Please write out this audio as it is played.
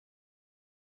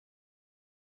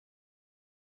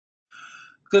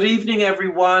Good evening,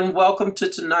 everyone. Welcome to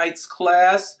tonight's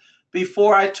class.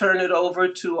 Before I turn it over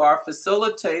to our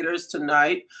facilitators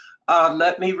tonight,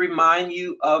 let me remind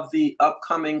you of the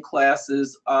upcoming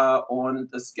classes on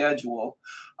the schedule.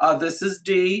 This is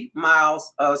Dee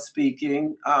Miles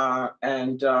speaking, April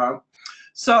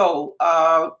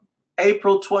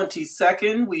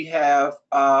 22nd, we have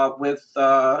with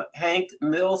Hank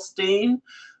Milstein.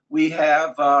 We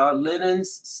have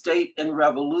Lenin's State and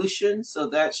Revolution, so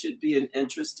that should be an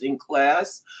interesting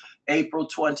class. April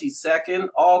 22nd,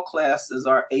 all classes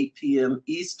are 8 p.m.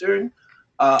 Eastern,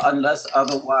 unless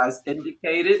otherwise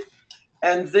indicated.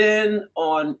 And then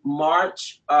on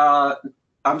on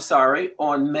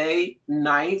May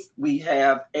 9th, we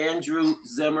have Andrew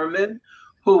Zimmerman,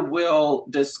 who will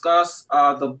discuss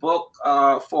the book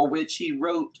for which he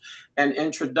wrote an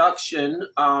introduction,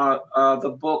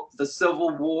 the book, The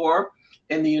Civil War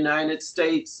in the United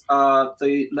States,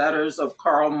 the letters of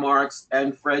Karl Marx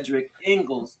and Frederick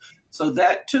Engels. So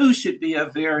that too should be a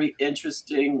very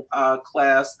interesting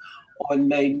class on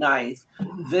May 9th.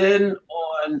 Then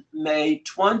on May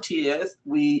 20th,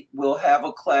 we will have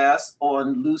a class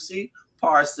on Lucy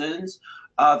Parsons.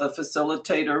 The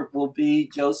facilitator will be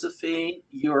Josephine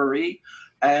Uri,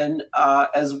 and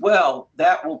as well,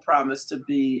 that will promise to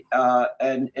be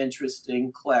an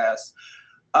interesting class.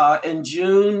 In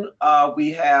June,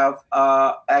 we have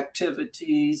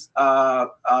activities.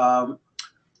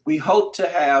 We hope to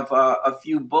have a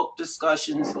few book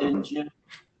discussions in June,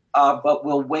 but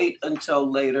we'll wait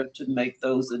until later to make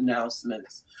those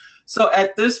announcements. So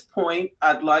at this point,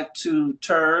 I'd like to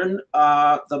turn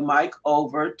the mic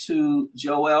over to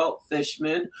Joelle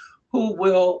Fishman, who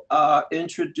will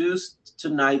introduce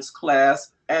tonight's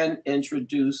class and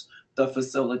introduce the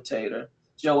facilitator.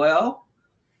 Joelle?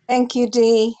 Thank you,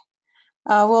 Dee.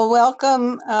 Well,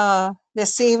 welcome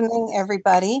this evening,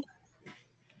 everybody.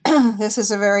 This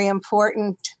is a very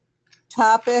important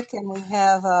topic, and we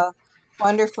have a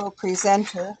wonderful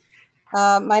presenter.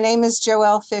 My name is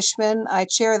Joelle Fishman. I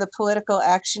chair the Political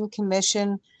Action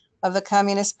Commission of the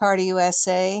Communist Party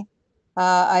USA.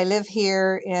 I live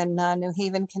here in New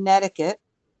Haven, Connecticut.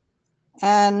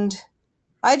 And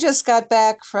I just got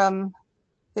back from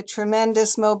the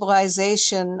tremendous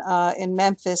mobilization in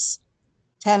Memphis,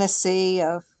 Tennessee,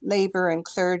 of labor and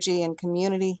clergy and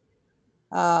community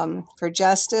for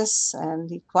justice and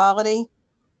equality.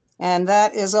 And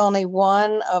that is only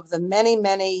one of the many,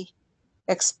 many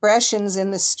expressions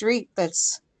in the street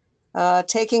that's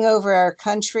taking over our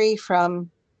country,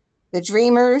 from the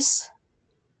dreamers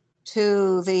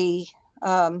to the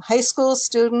high school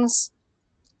students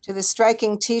to the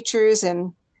striking teachers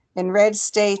in red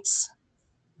states.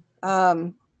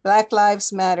 Black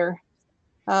Lives Matter.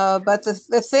 But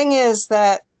the thing is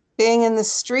that being in the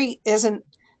street isn't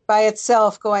by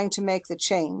itself going to make the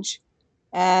change.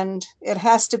 And it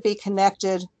has to be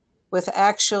connected with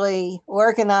actually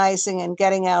organizing and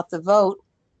getting out the vote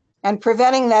and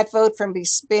preventing that vote from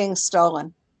being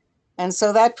stolen. And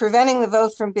so that preventing the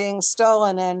vote from being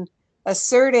stolen and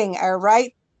asserting our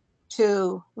right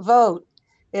to vote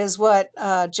is what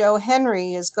Joe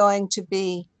Henry is going to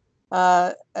be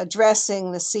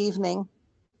addressing this evening.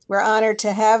 We're honored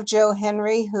to have Joe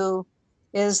Henry, who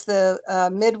is the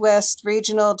Midwest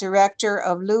Regional Director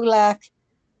of LULAC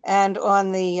and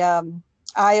on the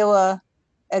Iowa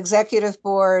Executive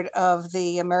Board of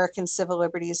the American Civil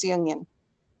Liberties Union.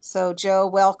 So Joe,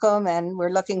 welcome, and we're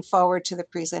looking forward to the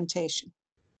presentation.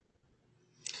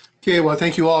 Okay, well,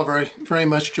 thank you all very, very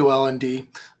much, Joelle and Dee.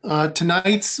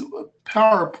 Tonight's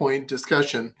PowerPoint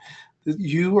discussion,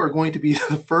 you are going to be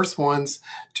the first ones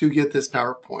to get this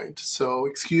PowerPoint. So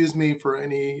excuse me for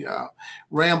any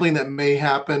rambling that may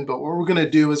happen, but what we're going to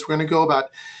do is we're going to go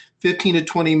about 15 to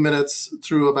 20 minutes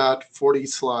through about 40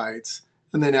 slides.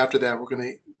 And then after that, we're going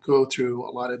to go through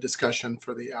a lot of discussion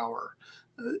for the hour.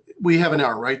 We have an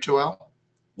hour, right, Joelle?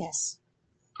 Yes.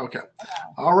 Okay.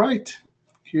 All right.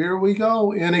 Here we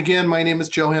go. And again, my name is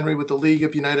Joe Henry with the League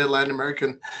of United Latin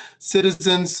American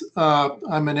Citizens.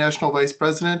 I'm a national vice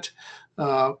president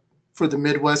for the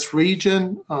Midwest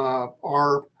region.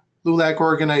 Our LULAC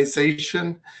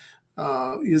organization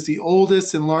is the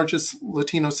oldest and largest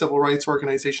Latino civil rights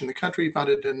organization in the country,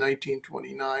 founded in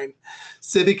 1929.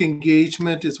 Civic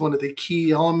engagement is one of the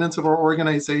key elements of our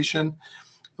organization.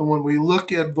 And when we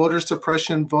look at voter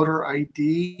suppression, voter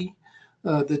ID,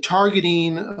 the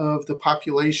targeting of the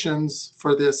populations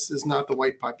for this is not the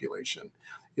white population.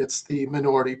 It's the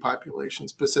minority population,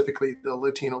 specifically the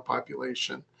Latino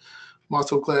population. I'm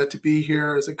also glad to be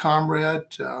here as a comrade.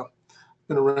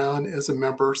 been around as a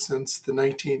member since the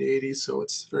 1980s, so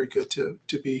it's very good to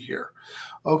be here.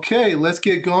 Okay, let's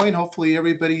get going. Hopefully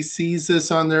everybody sees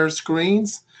this on their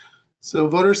screens. So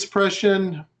voter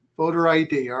suppression, voter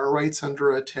ID, our rights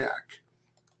under attack.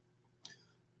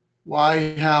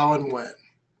 Why, how, and when?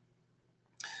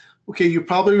 Okay, you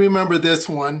probably remember this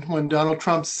one when Donald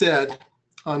Trump said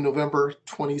on November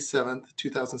 27th,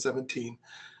 2017,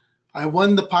 "I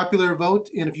won the popular vote,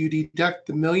 and if you deduct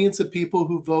the millions of people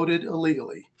who voted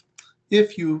illegally,"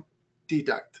 if you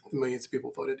deduct the millions of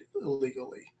people voted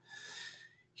illegally.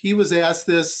 He was asked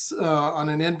this on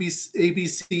an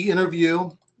ABC interview.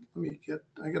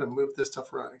 I gotta move this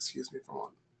stuff around, excuse me for a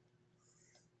moment.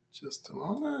 Just a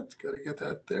moment, gotta get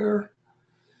that there.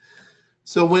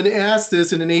 So when asked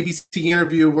this in an ABC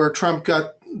interview where Trump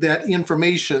got that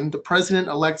information, the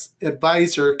president-elect's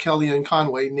advisor, Kellyanne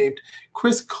Conway, named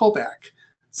Chris Kobach,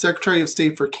 Secretary of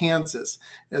State for Kansas,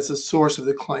 as a source of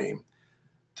the claim.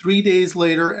 3 days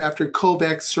later, after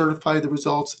Kobach certified the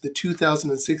results of the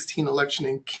 2016 election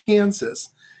in Kansas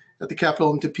at the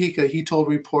Capitol in Topeka, he told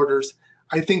reporters,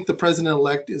 "I think the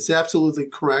president-elect is absolutely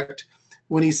correct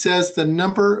when he says the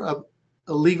number of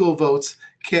illegal votes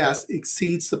cast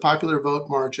exceeds the popular vote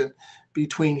margin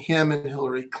between him and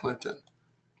Hillary Clinton."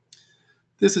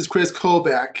 This is Chris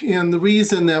Kobach, and the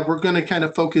reason that we're going to kind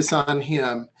of focus on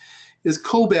him is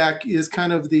Kobach is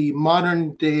kind of the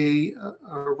modern day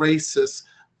racist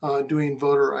doing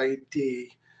voter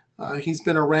ID. He's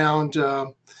been around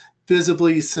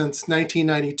visibly since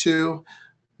 1992.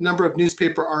 A number of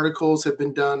newspaper articles have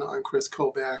been done on Chris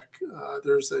Kobach.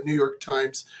 There's a New York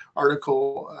Times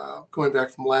article going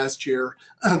back from last year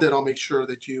that I'll make sure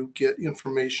that you get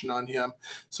information on him.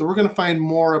 So we're going to find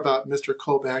more about Mr.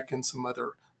 Kobach and some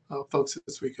other folks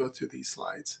as we go through these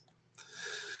slides.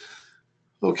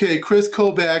 Okay, Chris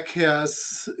Kobach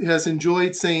has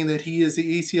enjoyed saying that he is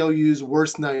the ACLU's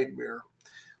worst nightmare.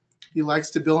 He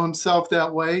likes to bill himself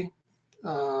that way.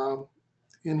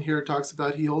 In here it talks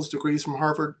about he holds degrees from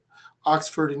Harvard,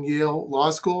 Oxford, and Yale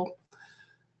Law School.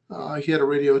 He had a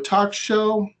radio talk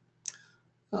show.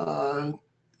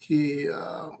 He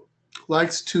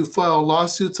likes to file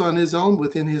lawsuits on his own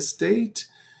within his state,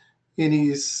 and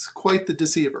he's quite the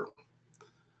deceiver.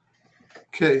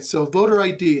 Okay, so voter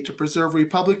ID to preserve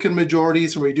Republican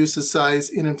majorities and reduce the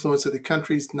size and influence of the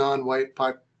country's non-white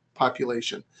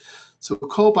population. So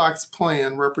Kobach's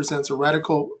plan represents a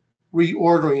radical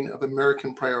reordering of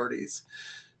American priorities.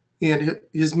 And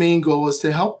his main goal is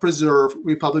to help preserve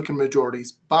Republican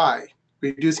majorities by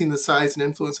reducing the size and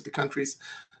influence of the country's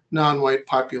non-white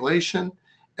population,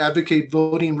 advocate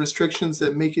voting restrictions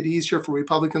that make it easier for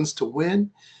Republicans to win,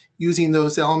 using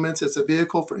those elements as a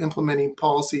vehicle for implementing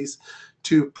policies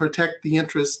to protect the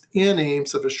interests and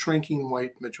aims of a shrinking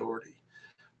white majority.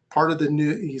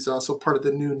 He's also part of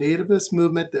the new nativist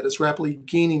movement that is rapidly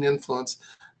gaining influence,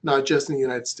 not just in the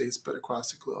United States, but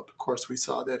across the globe. Of course, we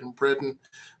saw that in Britain.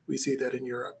 We see that in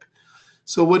Europe.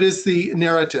 So what is the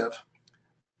narrative?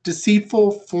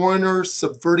 Deceitful foreigners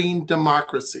subverting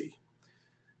democracy,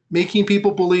 making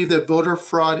people believe that voter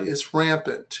fraud is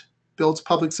rampant, builds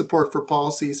public support for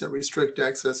policies that restrict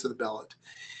access to the ballot.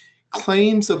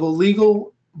 Claims of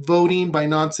illegal voting by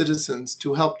non-citizens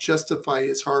to help justify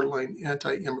his hardline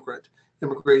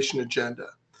immigration agenda.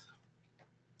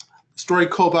 The story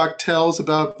Kobach tells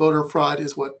about voter fraud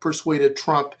is what persuaded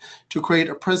Trump to create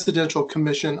a presidential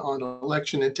commission on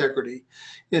election integrity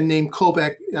and name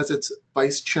Kobach as its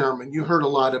vice chairman. You heard a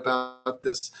lot about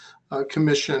this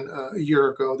commission a year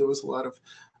ago. There was a lot of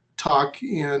talk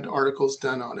and articles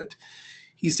done on it.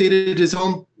 He stated his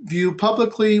own view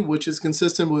publicly, which is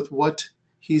consistent with what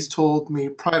he's told me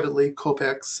privately.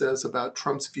 Kobach says about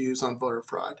Trump's views on voter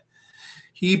fraud.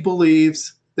 He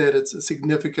believes that it's a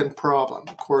significant problem.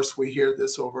 Of course, we hear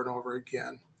this over and over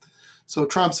again. So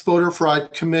Trump's voter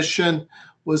fraud commission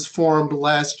was formed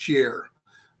last year.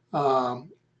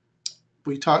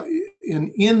 We talked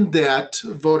in that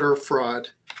voter fraud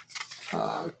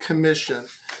commission,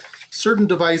 certain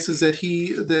devices that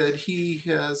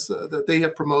they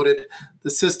have promoted, the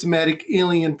systematic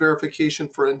alien verification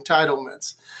for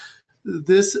entitlements.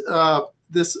 This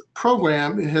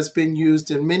program has been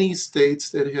used in many states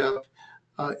that have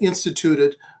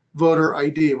instituted voter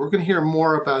ID. We're going to hear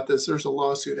more about this. There's a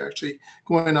lawsuit actually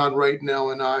going on right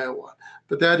now in Iowa,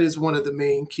 but that is one of the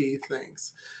main key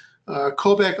things.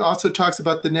 Kobach also talks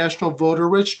about the National Voter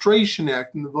Registration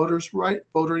Act and the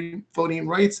Voting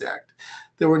Rights Act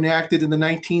that were enacted in the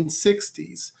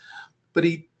 1960s.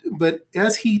 But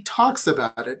as he talks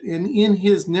about it, and in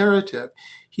his narrative,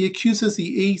 he accuses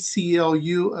the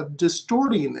ACLU of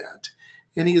distorting that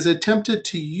And he has attempted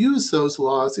to use those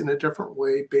laws in a different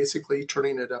way, basically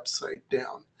turning it upside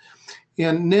down.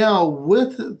 And now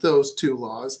with those two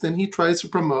laws, then he tries to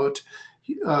promote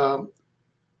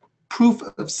proof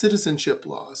of citizenship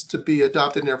laws to be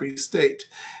adopted in every state.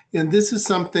 And this is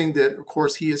something that, of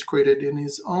course, he has created in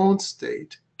his own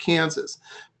state, Kansas,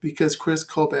 because Chris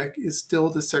Kobach is still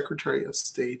the Secretary of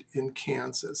State in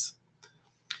Kansas.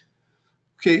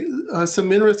 Okay,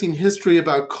 some interesting history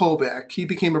about Kobach. He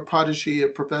became a protege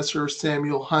of Professor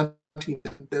Samuel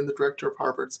Huntington, then the director of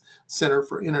Harvard's Center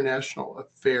for International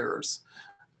Affairs.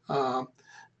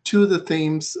 Two of the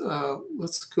themes,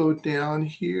 let's go down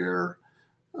here,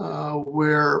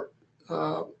 where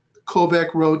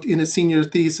Kobach wrote in his senior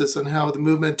thesis on how the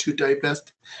movement to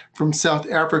divest from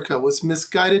South Africa was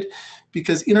misguided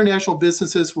because international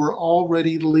businesses were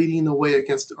already leading the way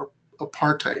against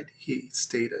apartheid, he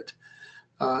stated.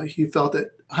 He felt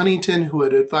that Huntington, who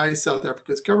had advised South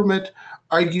Africa's government,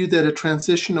 argued that a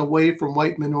transition away from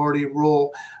white minority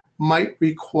rule might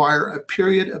require a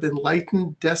period of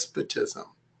enlightened despotism.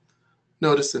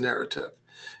 Notice the narrative.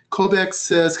 Kobach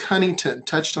says Huntington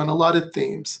touched on a lot of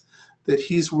themes that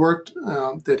he's worked,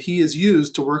 that he has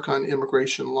used to work on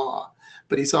immigration law,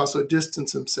 but he's also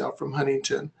distanced himself from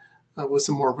Huntington with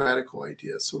some more radical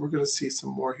ideas. So we're going to see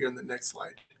some more here in the next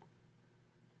slide.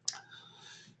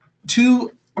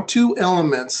 Two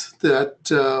elements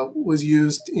that was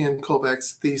used in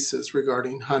Kobach's thesis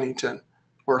regarding Huntington,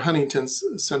 or Huntington's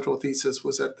central thesis,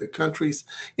 was that the country's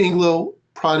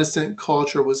Anglo-Protestant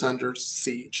culture was under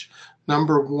siege.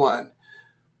 Number one,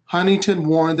 Huntington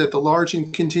warned that the large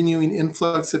and continuing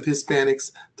influx of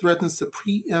Hispanics threatens the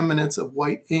preeminence of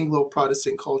white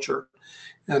Anglo-Protestant culture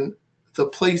and the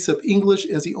place of English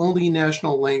as the only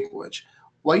national language.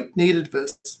 White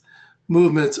nativist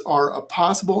movements are a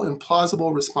possible and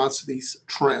plausible response to these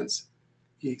trends,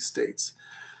 he states.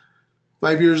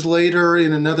 5 years later,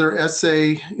 in another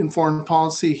essay in Foreign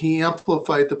Policy, he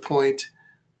amplified the point,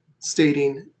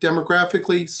 stating,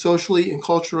 demographically, socially, and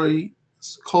culturally,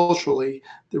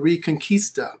 the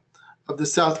reconquista of the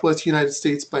Southwest United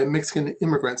States by Mexican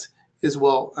immigrants is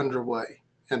well underway,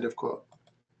 end of quote.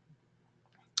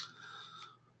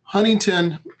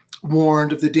 Huntington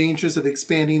warned of the dangers of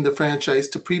expanding the franchise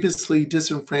to previously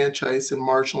disenfranchised and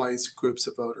marginalized groups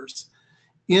of voters.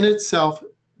 In itself,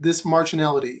 this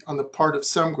marginality on the part of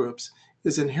some groups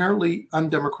is inherently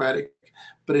undemocratic,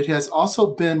 but it has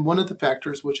also been one of the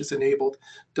factors which has enabled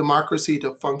democracy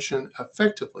to function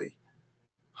effectively,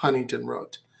 Huntington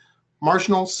wrote.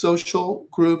 Marginal social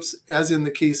groups, as in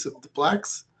the case of the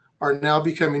Blacks, are now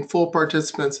becoming full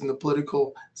participants in the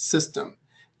political system.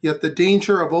 Yet the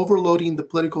danger of overloading the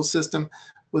political system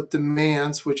with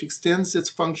demands which extends its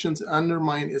functions and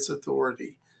undermine its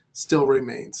authority still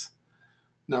remains.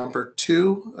 Number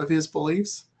two of his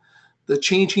beliefs, the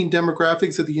changing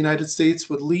demographics of the United States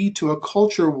would lead to a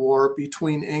culture war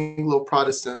between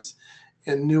Anglo-Protestants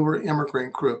and newer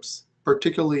immigrant groups,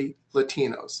 particularly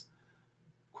Latinos.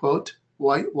 Quote,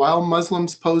 while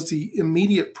Muslims pose the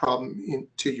immediate problem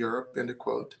to Europe, end of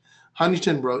quote,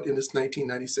 Huntington wrote in his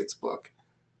 1996 book,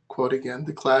 quote again,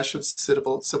 The Clash of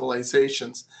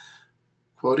Civilizations,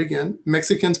 quote again,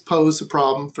 Mexicans pose a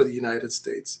problem for the United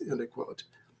States, end of quote.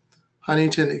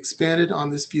 Huntington expanded on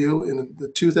this view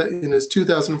in his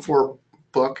 2004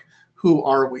 book, Who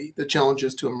Are We? The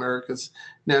Challenges to America's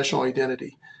National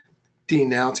Identity,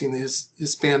 denouncing the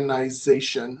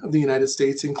Hispanization of the United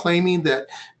States and claiming that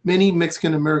many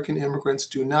Mexican-American immigrants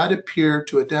do not appear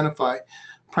to identify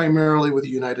primarily with the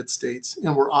United States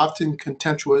and were often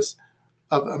contemptuous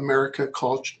of American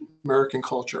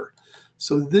culture.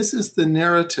 So this is the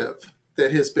narrative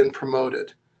that has been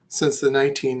promoted since the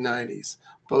 1990s,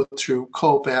 both through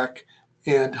Kobach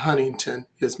and Huntington,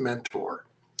 his mentor.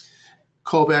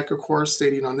 Kobach, of course,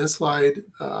 stating on this slide,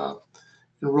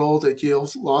 enrolled at Yale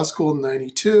Law School in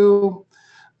 '92.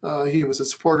 He was a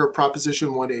supporter of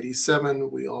Proposition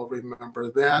 187. We all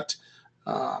remember that.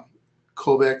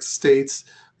 Kobach states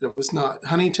that it was not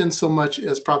Huntington so much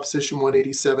as Proposition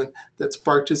 187 that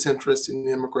sparked his interest in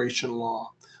immigration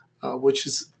law, which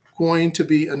is going to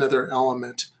be another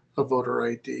element of voter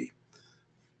ID.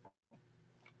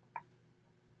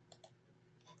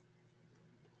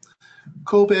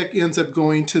 Kobach ends up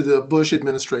going to the Bush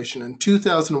administration. In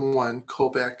 2001,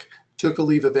 Kobach took a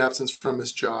leave of absence from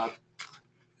his job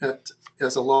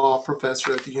as a law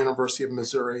professor at the University of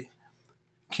Missouri,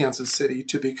 Kansas City,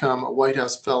 to become a White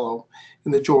House fellow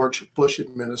in the George Bush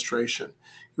administration.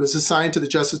 He was assigned to the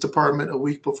Justice Department a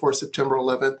week before September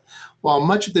 11th. While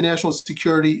much of the national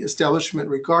security establishment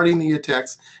regarding the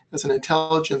attacks as an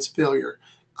intelligence failure,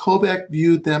 Kobach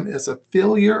viewed them as a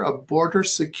failure of border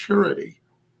security.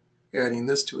 adding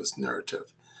this to his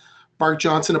narrative. Mark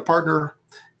Johnson, a partner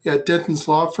at Denton's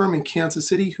law firm in Kansas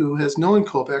City, who has known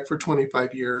Kobach for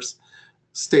 25 years,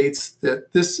 states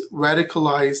that this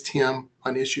radicalized him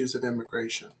on issues of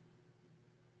immigration.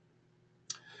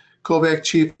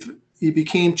 Kobach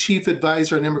became chief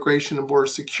advisor on immigration and border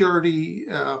security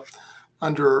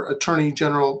under Attorney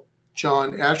General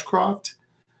John Ashcroft.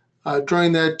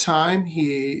 During that time,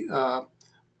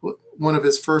 one of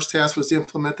his first tasks was to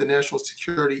implement the National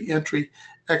Security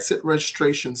Entry-Exit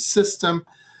Registration System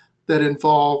that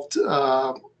involved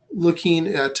looking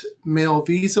at male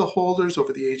visa holders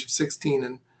over the age of 16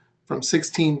 and from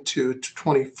 16 to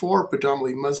 24,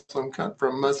 predominantly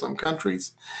from Muslim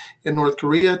countries, in North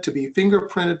Korea, to be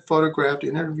fingerprinted, photographed,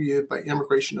 and interviewed by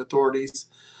immigration authorities.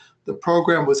 The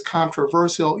program was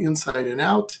controversial inside and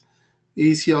out.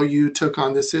 The ACLU took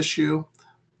on this issue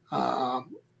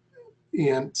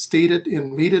and stated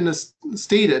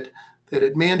that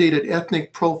it mandated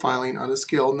ethnic profiling on a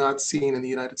scale not seen in the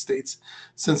United States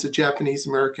since the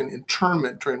Japanese-American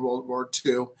internment during World War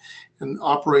II and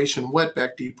Operation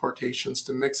Wetback deportations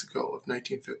to Mexico of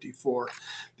 1954.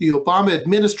 The Obama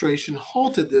administration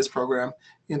halted this program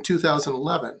in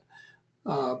 2011.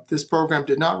 This program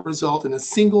did not result in a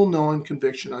single known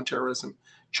conviction on terrorism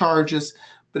charges,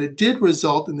 but it did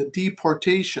result in the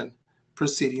deportation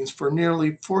proceedings for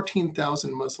nearly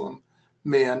 14,000 Muslim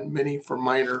men, many for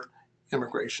minor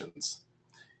immigrations.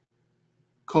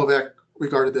 Kobach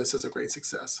regarded this as a great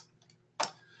success.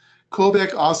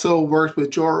 Kobach also worked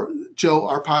with Joe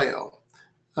Arpaio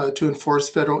to enforce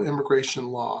federal immigration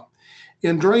law.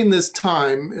 And during this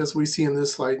time, as we see in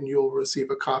this slide, and you'll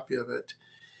receive a copy of it,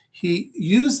 he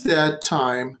used that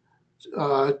time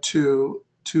to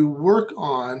work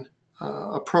on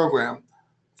a program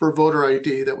for voter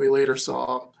ID that we later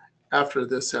saw after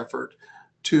this effort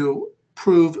to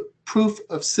prove proof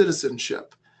of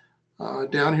citizenship.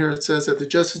 Down here it says that the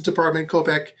Justice Department,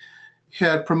 Kobach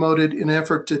had promoted an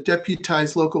effort to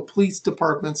deputize local police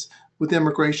departments with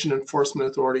Immigration Enforcement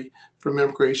Authority from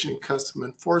Immigration and Customs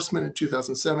Enforcement in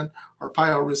 2007.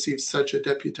 Arpaio received such a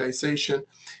deputization,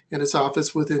 and his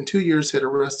office within 2 years had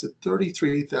arrested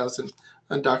 33,000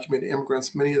 undocumented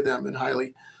immigrants, many of them in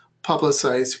highly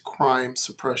publicized crime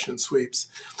suppression sweeps.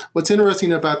 What's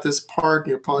interesting about this part,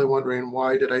 and you're probably wondering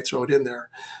why did I throw it in there,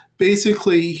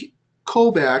 basically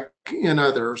Kobach and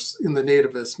others in the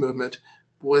nativist movement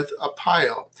with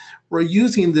Arpaio were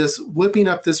using this, whipping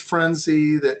up this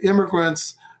frenzy that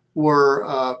immigrants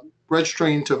were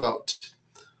registering to vote.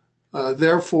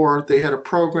 Therefore, they had a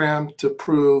program to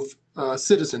prove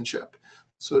citizenship.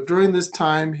 So during this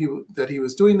time that he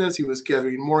was doing this, he was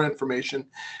gathering more information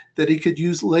that he could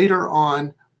use later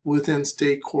on within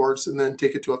state courts and then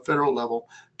take it to a federal level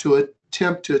to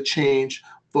attempt to change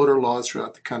voter laws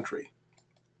throughout the country.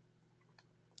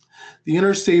 The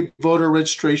Interstate Voter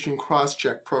Registration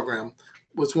Cross-Check Program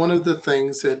was one of the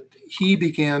things that he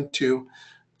began to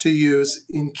use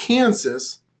in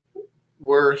Kansas,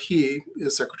 where he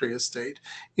is Secretary of State,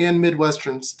 and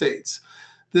Midwestern states.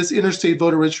 This Interstate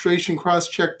Voter Registration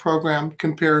Cross-Check Program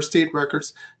compares state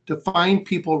records to find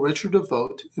people registered to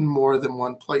vote in more than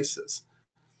one places.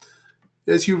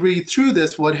 As you read through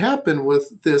this, what happened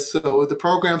with this, so the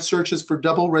program searches for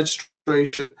double registration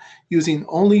using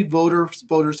only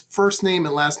voters' first name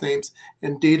and last names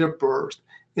and date of birth,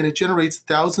 and it generates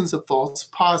thousands of false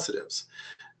positives.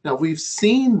 Now, we've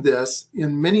seen this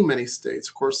in many, many states.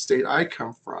 Of course, the state I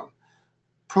come from.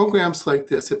 Programs like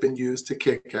this have been used to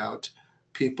kick out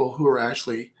people who are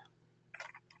actually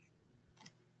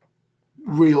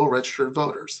real registered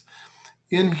voters.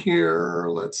 In here,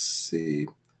 let's see,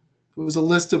 it was a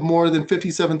list of more than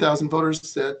 57,000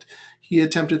 voters that he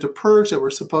attempted to purge that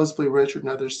were supposedly registered in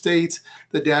other states.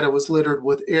 The data was littered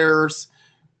with errors.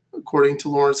 According to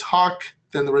Lawrence Hawk,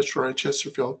 then the registrar in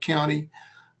Chesterfield County,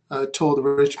 told the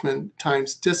Richmond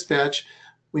Times-Dispatch,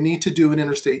 we need to do an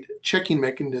interstate checking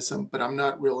mechanism, but I'm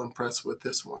not real impressed with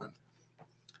this one.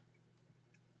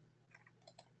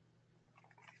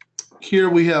 Here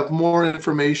we have more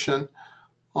information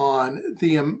on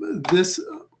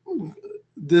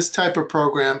this type of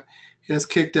program has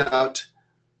kicked out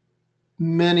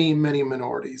many, many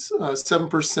minorities.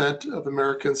 7% of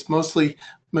Americans, mostly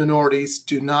minorities,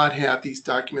 do not have these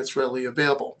documents readily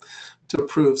available to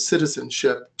prove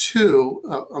citizenship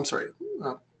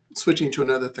switching to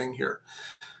another thing here.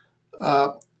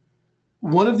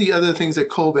 One of the other things that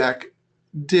Kobach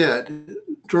did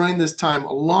during this time,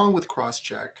 along with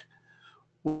cross-check,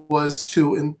 was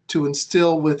to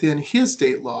instill within his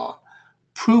state law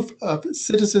proof of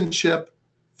citizenship,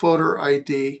 voter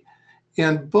ID,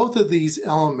 and both of these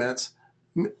elements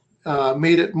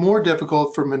made it more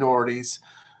difficult for minorities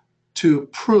to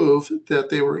prove that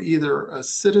they were either a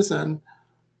citizen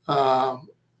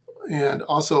and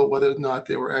also whether or not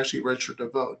they were actually registered to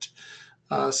vote.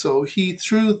 So he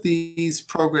threw these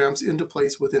programs into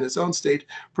place within his own state,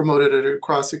 promoted it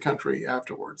across the country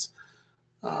afterwards.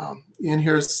 In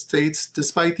here states,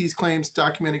 despite these claims,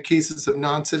 documented cases of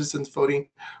non-citizens voting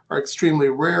are extremely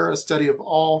rare. A study of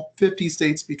all 50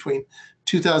 states between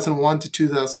 2001 to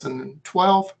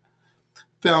 2012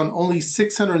 found only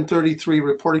 633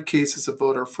 reported cases of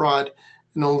voter fraud,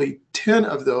 and only 10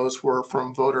 of those were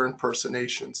from voter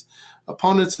impersonations.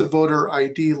 Opponents of voter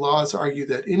ID laws argue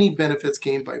that any benefits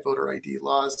gained by voter ID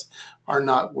laws are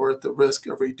not worth the risk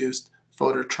of reduced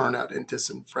voter turnout and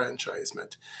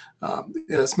disenfranchisement.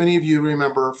 As many of you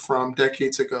remember from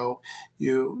decades ago,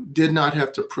 you did not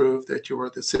have to prove that you were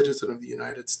the citizen of the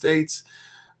United States.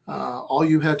 All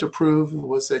you had to prove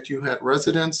was that you had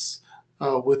residence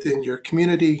within your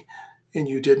community, and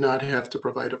you did not have to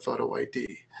provide a photo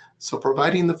ID. So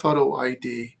providing the photo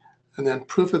ID and then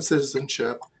proof of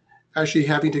citizenship, actually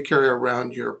having to carry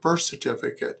around your birth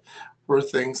certificate, were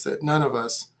things that none of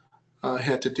us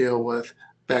had to deal with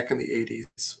back in the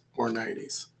 80s or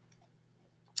 90s.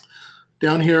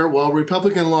 Down here, while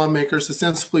Republican lawmakers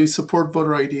ostensibly support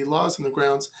voter ID laws on the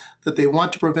grounds that they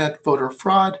want to prevent voter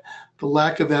fraud, the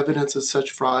lack of evidence of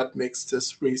such fraud makes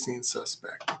this reasoning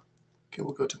suspect. Okay,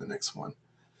 we'll go to the next one.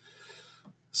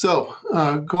 So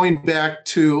going back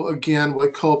to, again,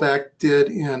 what Kobach did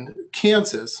in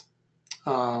Kansas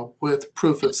with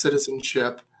proof of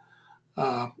citizenship,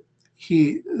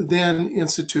 he then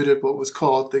instituted what was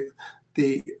called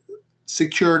the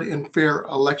Secured and Fair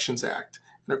Elections Act.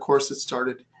 And of course, it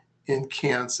started in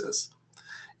Kansas.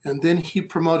 And then he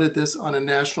promoted this on a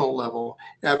national level,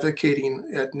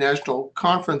 advocating at national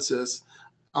conferences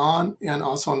on and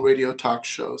also on radio talk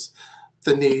shows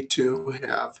the need to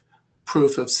have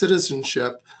proof of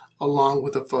citizenship along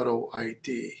with a photo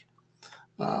ID.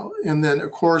 And then,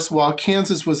 of course, while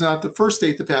Kansas was not the first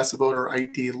state to pass a voter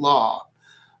ID law,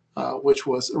 which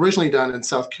was originally done in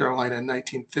South Carolina in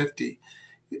 1950,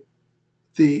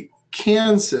 the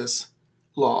Kansas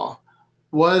law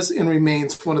was and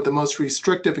remains one of the most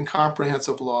restrictive and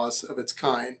comprehensive laws of its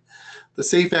kind. The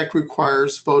SAFE Act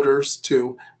requires voters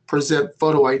to present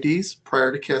photo IDs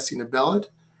prior to casting a ballot,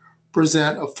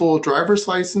 present a full driver's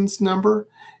license number,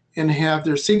 and have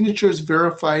their signatures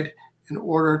verified in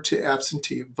order to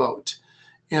absentee vote,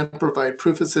 and provide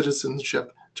proof of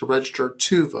citizenship to register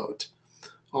to vote.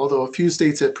 Although a few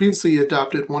states had previously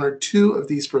adopted one or two of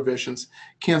these provisions,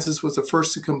 Kansas was the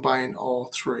first to combine all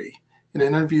three. In an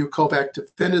interview, Kobach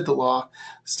defended the law,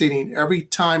 stating every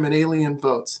time an alien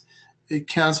votes, it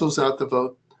cancels out the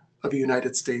vote of a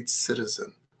United States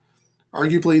citizen.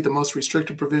 Arguably, the most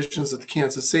restrictive provisions of the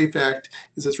Kansas SAFE Act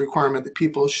is its requirement that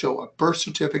people show a birth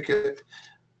certificate,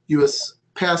 U.S.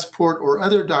 passport, or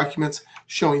other documents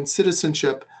showing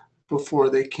citizenship before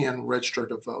they can register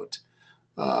to vote.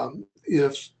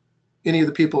 If any of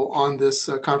the people on this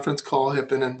conference call have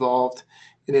been involved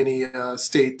in any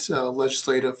state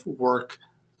legislative work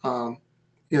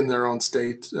in their own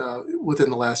state within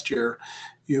the last year,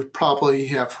 you probably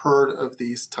have heard of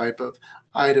these type of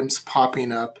items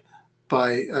popping up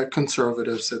by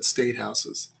conservatives at state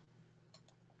houses.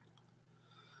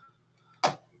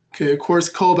 Okay, of course,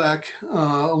 Kobach,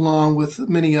 along with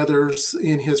many others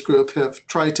in his group, have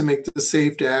tried to make the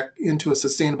SAFE Act into a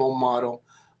sustainable model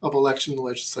of election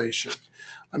legislation.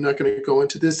 I'm not going to go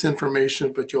into this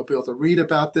information, but you'll be able to read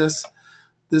about this.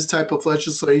 This type of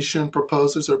legislation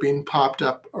proposals are being popped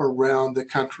up around the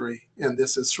country, and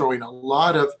this is throwing a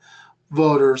lot of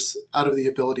voters out of the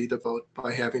ability to vote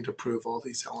by having to prove all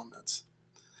these elements.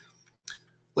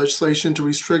 Legislation to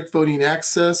restrict voting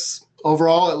access.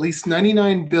 Overall, at least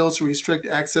 99 bills to restrict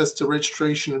access to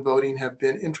registration and voting have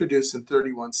been introduced in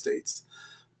 31 states.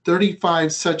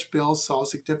 35 such bills saw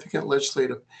significant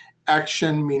legislative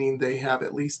action, meaning they have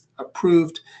at least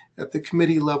approved at the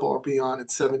committee level or beyond in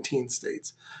 17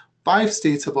 states. 5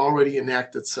 states have already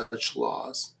enacted such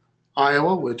laws: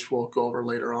 Iowa, which we'll go over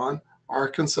later on,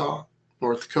 Arkansas,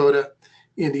 North Dakota,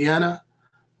 Indiana,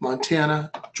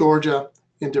 Montana, Georgia,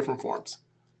 in different forms.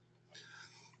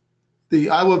 The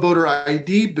Iowa voter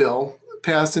ID bill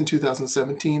passed in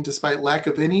 2017. Despite lack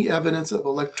of any evidence of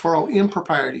electoral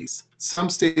improprieties, some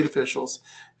state officials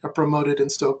have promoted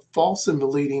and stoked false and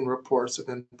misleading reports of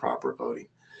improper voting.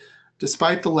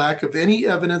 Despite the lack of any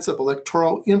evidence of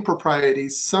electoral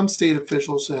improprieties, some state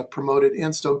officials have promoted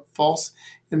and stoked false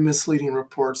and misleading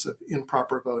reports of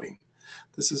improper voting.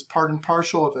 This is part and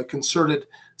parcel of a concerted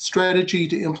strategy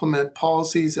to implement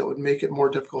policies that would make it more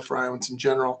difficult for Iowans in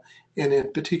general, and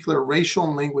in particular racial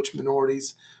and language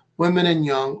minorities, women and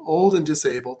young, old and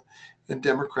disabled, and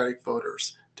Democratic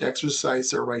voters to exercise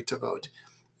their right to vote.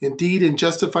 Indeed, in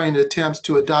justifying attempts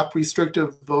to adopt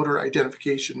restrictive voter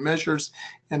identification measures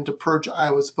and to purge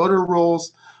Iowa's voter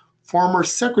rolls, former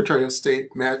Secretary of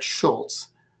State Matt Schultz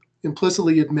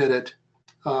implicitly admitted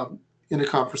in a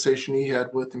conversation he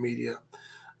had with the media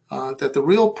that the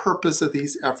real purpose of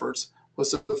these efforts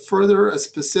was to further a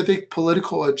specific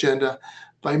political agenda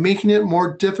by making it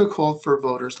more difficult for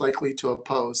voters likely to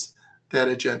oppose that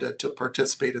agenda to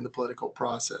participate in the political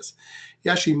process. He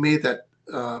actually made that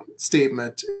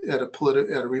statement at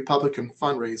a Republican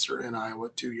fundraiser in Iowa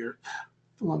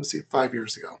 5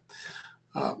 years ago.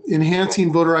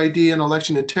 Enhancing voter ID and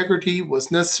election integrity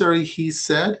was necessary, he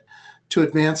said, to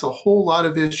advance a whole lot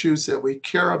of issues that we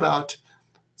care about,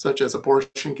 such as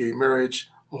abortion, gay marriage,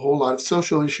 a whole lot of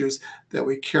social issues that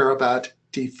we care about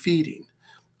defeating.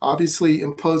 Obviously,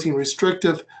 imposing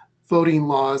restrictive voting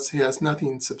laws has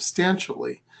nothing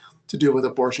substantially to do with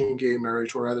abortion, gay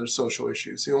marriage, or other social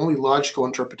issues. The only logical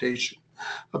interpretation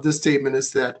of this statement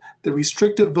is that the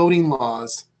restrictive voting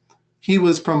laws he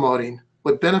was promoting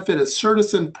would benefit a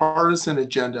certain partisan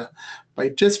agenda by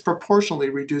disproportionately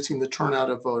reducing the turnout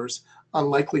of voters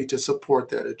unlikely to support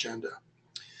that agenda.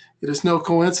 It is no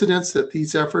coincidence that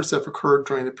these efforts have occurred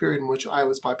during a period in which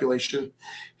Iowa's population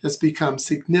has become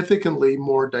significantly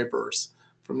more diverse.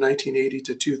 From 1980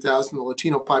 to 2000, the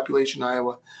Latino population in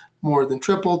Iowa more than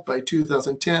tripled. By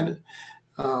 2010,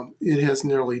 it has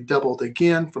nearly doubled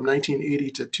again. From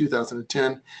 1980 to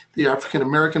 2010, the African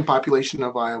American population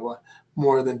of Iowa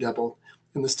more than doubled,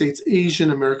 and the state's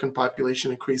Asian American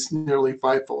population increased nearly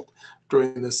fivefold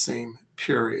during the same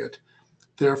period,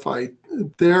 thereby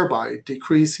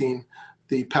decreasing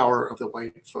the power of the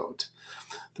white vote.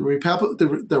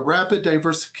 The rapid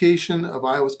diversification of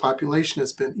Iowa's population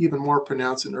has been even more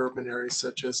pronounced in urban areas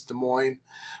such as Des Moines,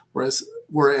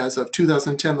 whereas of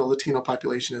 2010, the Latino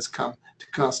population has come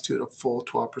to constitute a full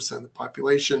 12% of the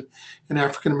population, and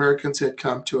African Americans had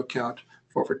come to account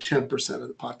for over 10% of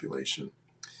the population.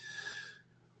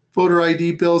 Voter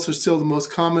ID bills are still the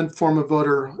most common form of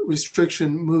voter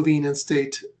restriction moving in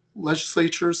state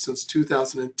legislatures. Since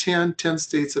 2010, 10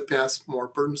 states have passed more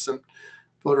burdensome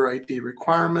voter ID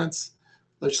requirements.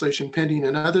 Legislation pending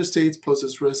in other states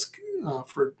poses risk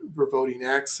for voting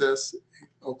access.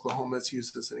 Oklahoma is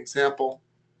used as an example.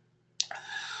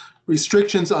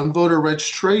 Restrictions on voter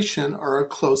registration are a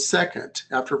close second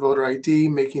after voter ID,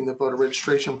 making the voter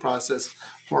registration process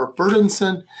more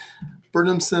burdensome.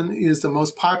 Burdensome is the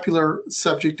most popular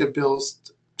subject of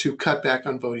bills to cut back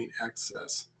on voting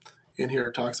access. And here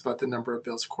it talks about the number of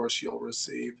bills, of course, you'll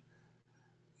receive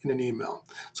in an email.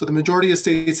 So the majority of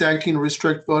states acting to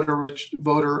restrict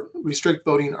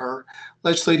voting are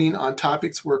legislating on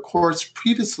topics where courts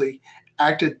previously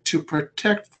acted to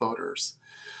protect voters.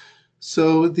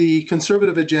 So the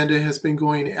conservative agenda has been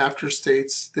going after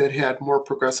states that had more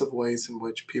progressive ways in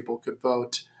which people could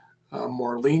vote,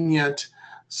 more lenient.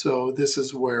 So this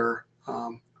is where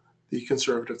the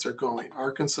conservatives are going.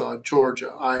 Arkansas,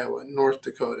 Georgia, Iowa, North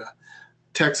Dakota.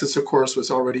 Texas, of course,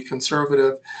 was already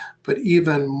conservative, but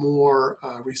even more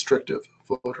restrictive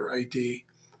voter ID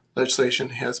legislation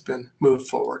has been moved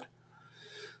forward.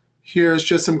 Here's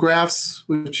just some graphs,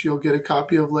 which you'll get a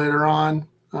copy of later on,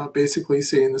 basically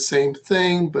saying the same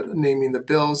thing, but naming the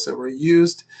bills that were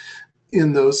used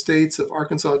in those states of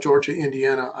Arkansas, Georgia,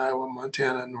 Indiana, Iowa,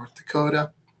 Montana, and North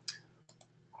Dakota.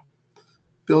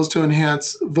 Bills to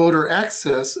enhance voter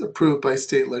access approved by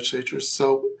state legislatures.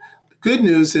 So the good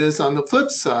news is, on the flip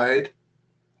side,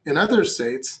 in other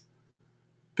states,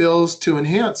 bills to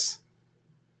enhance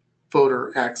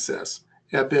voter access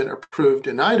have been approved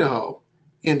in Idaho,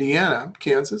 Indiana,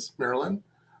 Kansas, Maryland,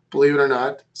 believe it or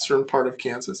not, certain part of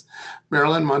Kansas,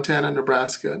 Maryland, Montana,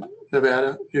 Nebraska,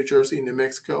 Nevada, New Jersey, New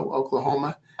Mexico,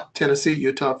 Oklahoma, Tennessee,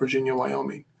 Utah, Virginia,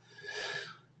 Wyoming.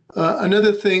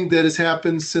 Another thing that has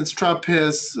happened since Trump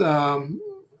has been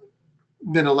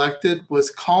elected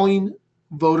was calling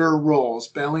voter rolls,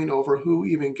 battling over who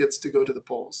even gets to go to the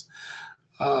polls.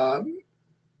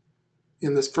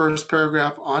 In this first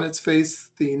paragraph, on its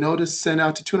face, the notice sent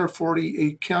out to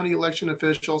 248 county election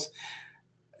officials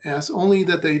asks only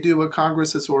that they do what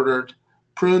Congress has ordered: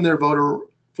 prune their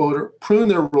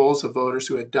rolls of voters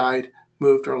who had died,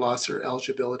 moved, or lost their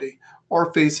eligibility,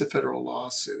 or face a federal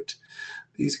lawsuit.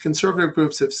 These conservative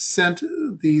groups have sent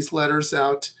these letters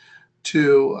out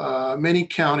to many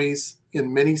counties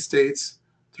in many states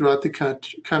throughout the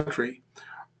country,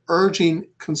 urging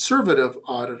conservative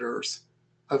auditors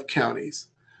of counties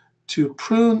to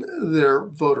prune their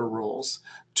voter rolls,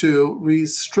 to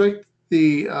restrict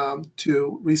the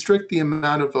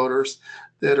amount of voters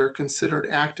that are considered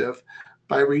active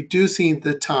by reducing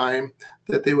the time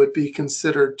that they would be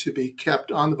considered to be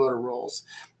kept on the voter rolls,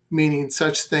 meaning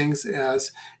such things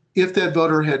as if that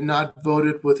voter had not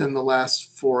voted within the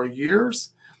last 4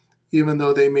 years, even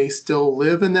though they may still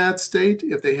live in that state,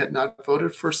 if they had not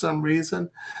voted for some reason,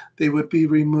 they would be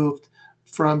removed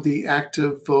from the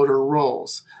active voter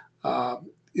rolls.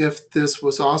 If this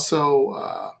was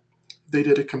also, they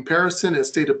did a comparison, as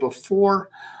stated before,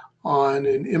 on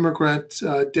an immigrant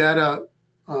data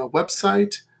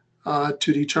website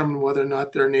to determine whether or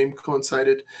not their name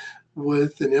coincided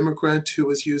with an immigrant who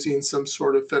was using some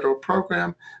sort of federal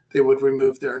program, they would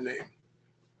remove their name.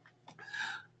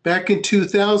 Back in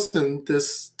 2000,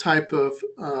 this type of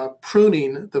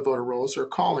pruning the voter rolls, or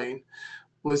calling,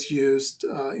 was used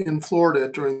in Florida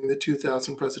during the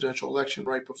 2000 presidential election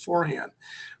right beforehand,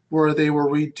 where they were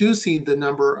reducing the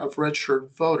number of registered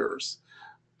voters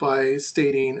by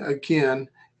stating, again,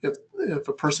 if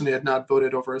a person had not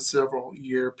voted over a several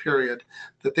year period,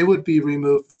 that they would be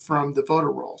removed from the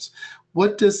voter rolls.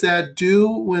 What does that do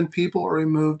when people are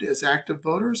removed as active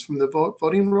voters from the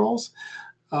voting rolls?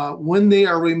 When they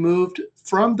are removed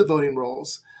from the voting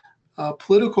rolls,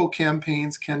 political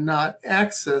campaigns cannot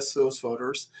access those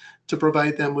voters to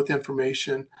provide them with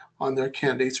information on their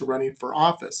candidates who are running for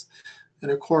office. And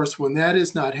of course, when that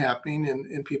is not happening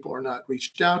and people are not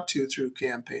reached out to through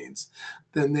campaigns,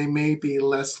 then they may be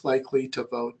less likely to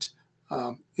vote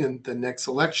in the next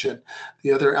election.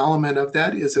 The other element of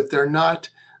that is if they're not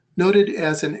noted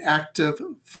as an active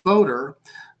voter,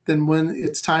 then when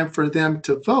it's time for them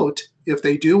to vote, if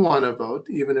they do want to vote,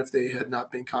 even if they had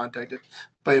not been contacted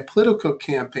by a political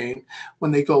campaign,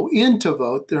 when they go in to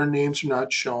vote, their names are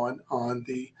not shown on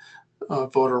the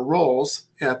voter rolls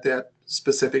at that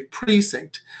specific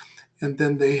precinct. And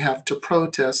then they have to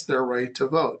protest their right to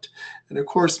vote. And of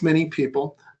course, many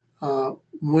people,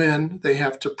 when they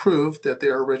have to prove that they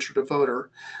are a registered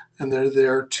voter and they're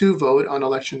there to vote on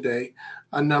election day,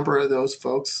 a number of those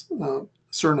folks,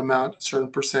 certain amount,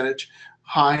 certain percentage,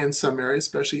 high in some areas,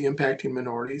 especially impacting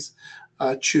minorities,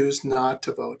 choose not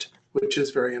to vote, which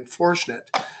is very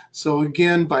unfortunate. So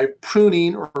again, by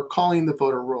pruning or calling the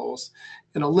voter rolls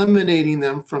and eliminating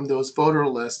them from those voter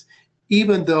lists,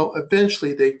 even though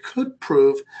eventually they could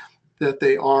prove that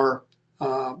they are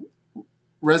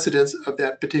residents of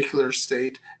that particular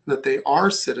state, that they are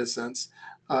citizens,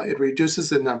 it reduces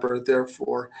the number,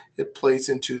 therefore it plays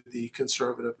into the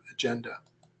conservative agenda.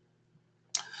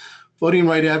 Voting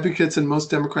right advocates and most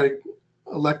Democratic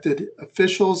elected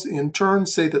officials in turn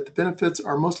say that the benefits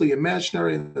are mostly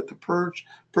imaginary and that the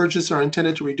purges are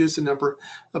intended to reduce the number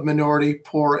of minority,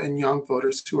 poor, and young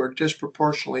voters who are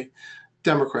disproportionately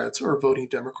Democrats or voting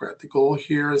Democrat. The goal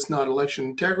here is not election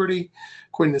integrity.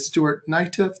 According to Stuart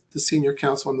Knightiff, the senior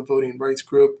counsel on the voting rights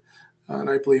group, and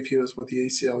I believe he was with the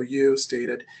ACLU,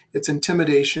 stated it's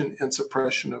intimidation and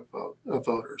suppression of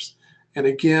voters. And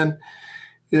again,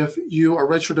 if you are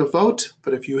registered to vote,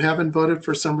 but if you haven't voted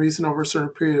for some reason over a certain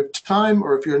period of time,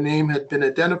 or if your name had been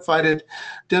identified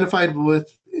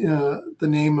with the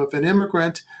name of an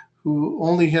immigrant who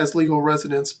only has legal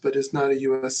residence but is not a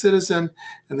U.S. citizen,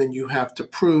 and then you have to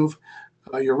prove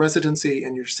your residency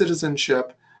and your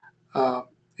citizenship,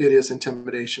 it is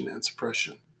intimidation and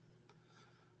suppression.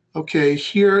 Okay,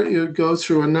 here it goes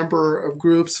through a number of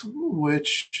groups,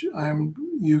 which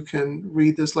you can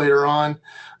read this later on.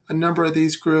 A number of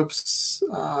these groups,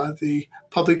 the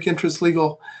Public Interest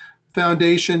Legal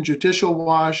Foundation, Judicial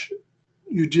Watch,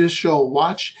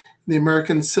 the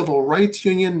American Civil Rights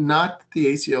Union, not the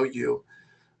ACLU,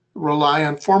 rely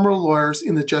on former lawyers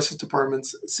in the Justice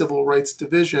Department's Civil Rights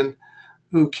Division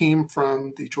who came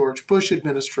from the George Bush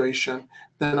administration,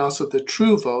 then also the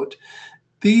True Vote.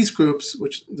 These groups,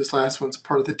 which this last one's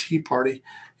part of the Tea Party,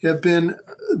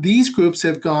 these groups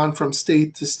have gone from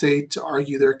state to state to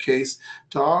argue their case,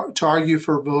 to argue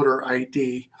for voter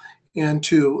ID, and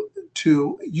to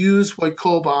use what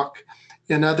Kobach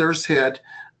and others had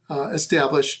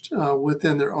established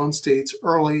within their own states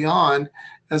early on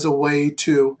as a way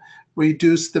to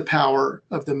reduce the power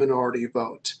of the minority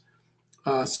vote.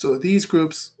 So these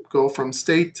groups go from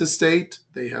state to state.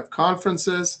 They have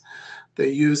conferences. They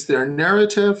use their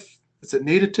narrative. It's a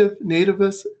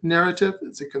nativist narrative.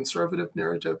 It's a conservative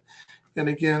narrative. And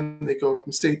again, they go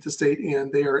from state to state,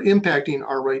 and they are impacting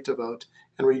our right to vote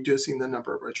and reducing the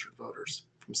number of registered voters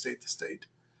from state to state.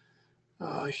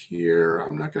 Here,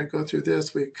 I'm not going to go through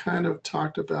this. We kind of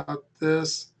talked about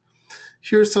this.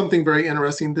 Here's something very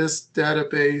interesting. This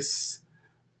database,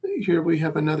 here we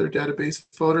have another database.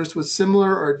 Voters with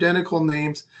similar or identical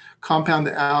names compound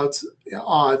the odds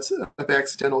of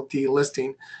accidental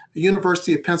delisting. A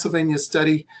University of Pennsylvania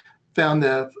study found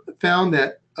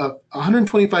that of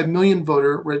 125 million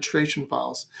voter registration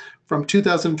files from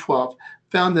 2012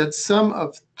 found that some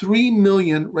of 3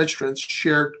 million registrants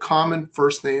shared common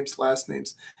first names, last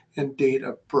names, and date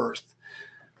of birth.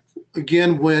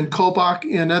 Again, when Kobach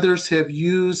and others have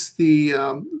used the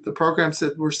programs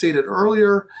that were stated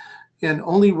earlier and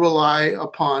only rely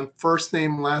upon first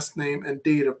name, last name, and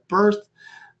date of birth,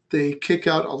 they kick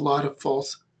out a lot of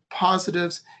false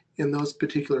positives in those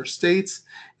particular states.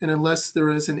 And unless there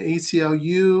is an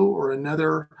ACLU or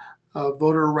another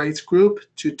voter rights group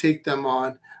to take them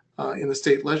on in the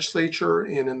state legislature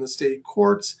and in the state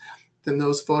courts, then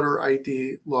those voter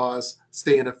ID laws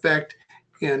stay in effect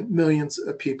and millions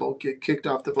of people get kicked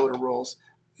off the voter rolls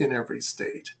in every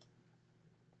state.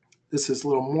 This is a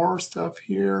little more stuff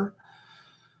here.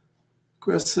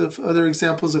 Other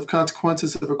examples of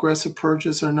consequences of aggressive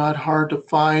purges are not hard to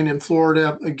find in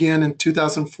Florida, again in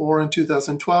 2004 and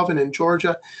 2012, and in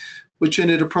Georgia, which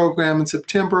ended a program in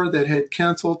September that had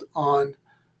canceled on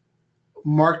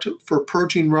marked for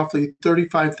purging roughly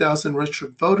 35,000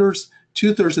 registered voters,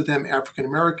 2/3 of them African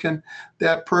American.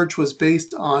 That purge was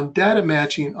based on a data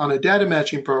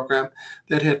matching program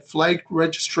that had flagged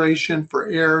registration for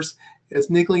errors as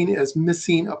niggling as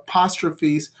missing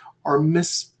apostrophes or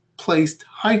misplaced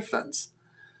hyphens.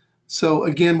 So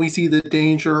again, we see the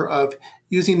danger of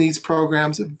using these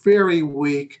programs, very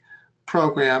weak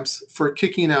programs, for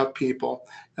kicking out people,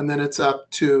 and then it's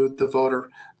up to the voter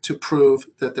to prove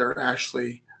that they're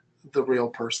actually the real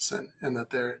person and that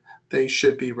they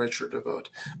should be registered to vote.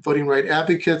 Voting right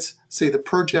advocates say the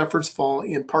purge efforts fall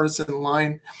in partisan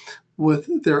line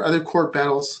with their other court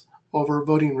battles over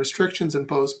voting restrictions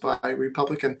imposed by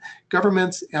Republican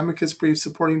governments. Amicus briefs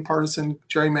supporting partisan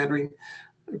gerrymandering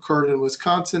occurred in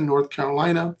Wisconsin, North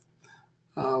Carolina.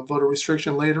 Voter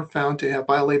restriction later found to have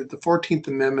violated the 14th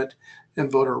Amendment and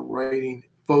Voting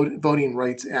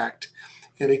Rights Act.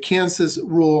 And a Kansas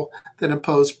rule that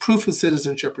imposed proof of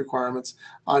citizenship requirements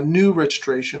on new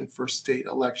registration for state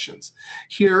elections.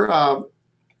 Here,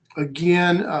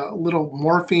 again, a little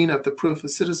morphing of the proof of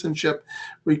citizenship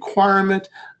requirement.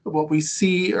 What we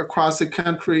see across the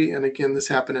country, and again, this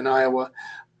happened in Iowa,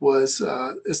 was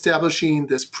establishing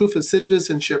this proof of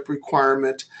citizenship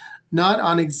requirement, not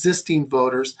on existing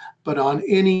voters, but on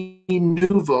any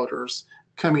new voters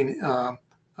coming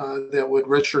that would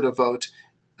register to vote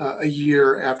a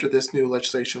year after this new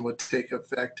legislation would take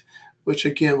effect, which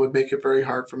again would make it very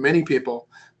hard for many people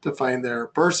to find their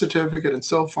birth certificate, and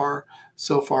so far,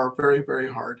 very,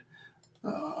 very hard.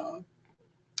 The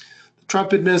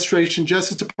Trump administration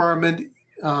Justice Department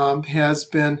has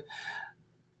been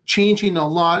changing a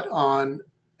lot on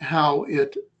how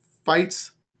it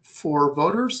fights for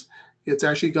voters. It's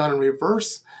actually gone in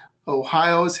reverse.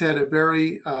 Ohio's had a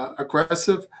very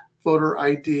aggressive voter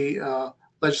ID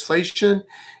legislation,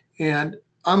 and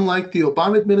unlike the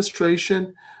Obama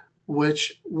administration,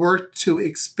 which worked to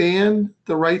expand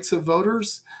the rights of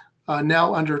voters,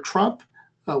 now under Trump,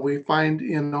 we find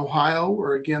in Ohio,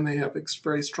 where again they have a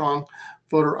very strong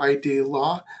voter ID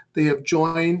law, they have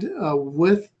joined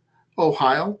with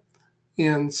Ohio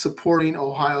in supporting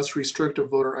Ohio's restrictive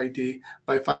voter ID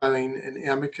by filing an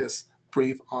amicus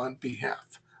brief on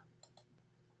behalf.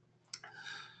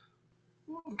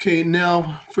 Okay,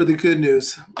 now for the good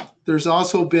news. There's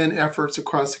also been efforts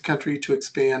across the country to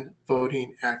expand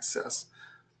voting access.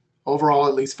 Overall,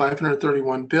 at least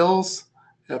 531 bills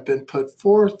have been put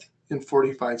forth in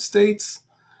 45 states.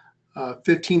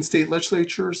 15 state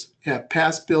legislatures have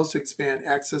passed bills to expand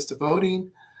access to voting,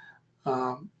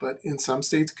 but in some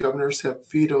states, governors have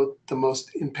vetoed the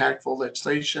most impactful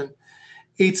legislation.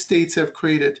 8 states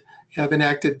have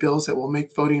enacted bills that will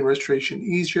make voting registration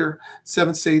easier.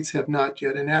 7 states have not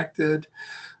yet enacted.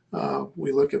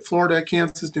 We look at Florida,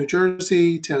 Kansas, New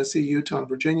Jersey, Tennessee, Utah, and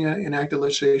Virginia enacted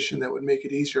legislation that would make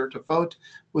it easier to vote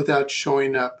without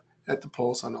showing up at the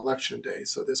polls on election day.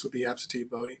 So this would be absentee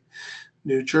voting.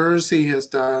 New Jersey has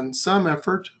done some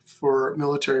effort for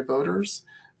military voters.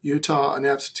 Utah on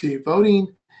absentee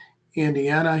voting.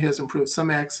 Indiana has improved some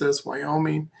access.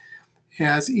 Wyoming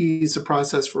has eased the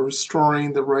process for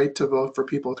restoring the right to vote for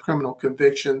people with criminal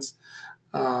convictions.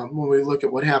 When we look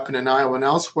at what happened in Iowa and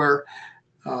elsewhere,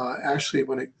 actually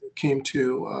when it came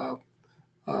to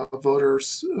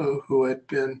voters who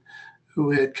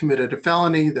had committed a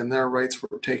felony, then their rights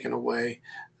were taken away,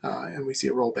 and we see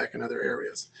a rollback in other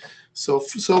areas. So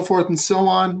forth and so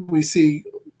on. We see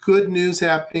good news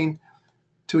happening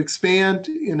to expand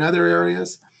in other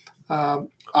areas.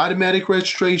 Automatic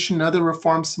registration and other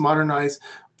reforms to modernize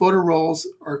voter rolls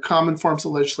are common forms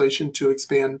of legislation to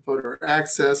expand voter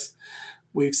access.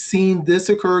 We've seen this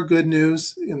occur, good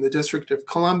news, in the District of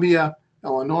Columbia,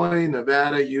 Illinois,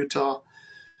 Nevada, Utah,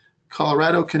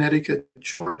 Colorado, Connecticut,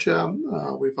 Georgia.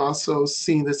 We've also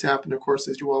seen this happen, of course,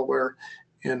 as you all aware,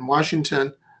 in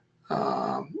Washington,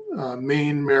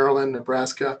 Maine, Maryland,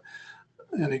 Nebraska,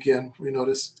 and again, we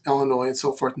noticed Illinois and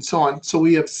so forth and so on. So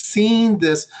we have seen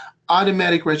this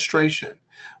automatic registration,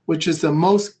 which is the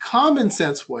most common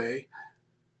sense way,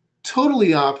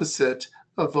 totally opposite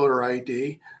of voter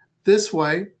ID. This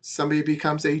way, somebody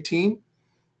becomes 18,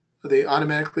 they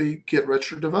automatically get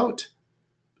registered to vote.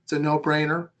 It's a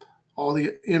no-brainer. All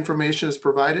the information is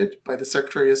provided by the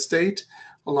Secretary of State,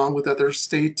 along with other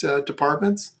state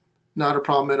departments. Not a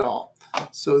problem at all.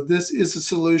 So this is a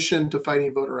solution to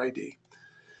fighting voter ID.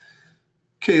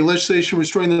 Okay, legislation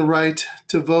restoring the right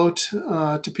to vote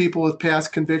to people with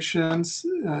past convictions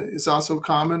is also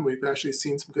common. We've actually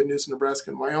seen some good news in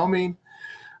Nebraska and Wyoming,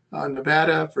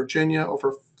 Nevada, Virginia.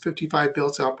 Over 55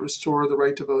 bills to help restore the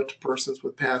right to vote to persons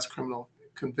with past criminal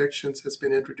convictions has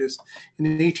been introduced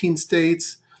in 18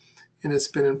 states, and it's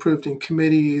been improved in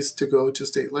committees to go to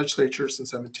state legislatures in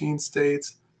 17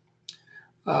 states.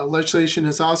 Legislation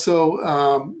has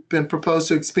also been proposed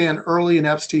to expand early and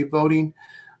absentee voting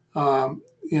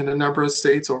in a number of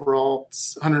states. Overall,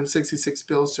 166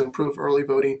 bills to improve early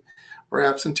voting or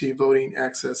absentee voting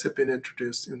access have been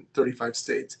introduced in 35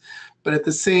 states. But at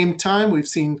the same time, we've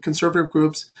seen conservative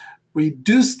groups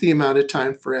reduce the amount of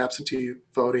time for absentee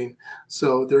voting.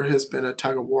 So there has been a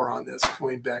tug of war on this,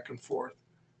 going back and forth.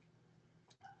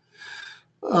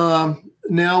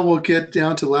 Now we'll get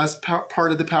down to the last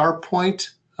part of the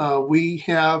PowerPoint. We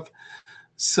have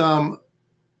some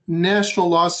national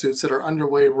lawsuits that are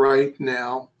underway right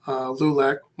now.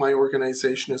 LULAC, my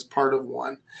organization, is part of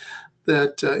one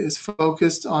that is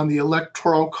focused on the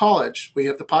Electoral College. We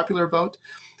have the popular vote,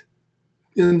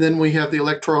 and then we have the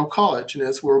Electoral College. And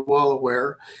as we're well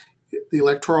aware, the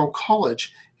Electoral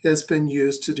College has been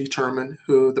used to determine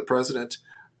who the president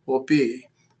will be.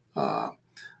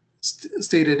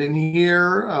 Stated in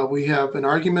here, we have an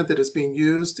argument that is being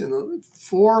used in the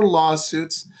 4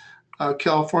 lawsuits.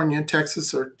 California and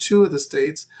Texas are 2 of the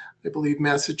states. I believe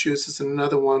Massachusetts and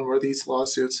another one where these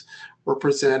lawsuits were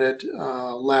presented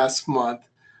last month.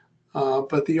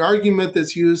 But the argument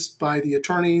that's used by the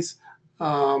attorneys,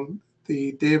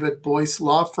 the David Boyce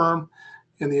law firm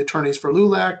and the attorneys for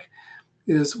LULAC,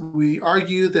 is we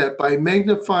argue that by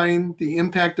magnifying the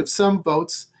impact of some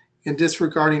votes and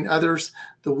disregarding others,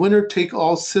 the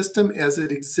winner-take-all system as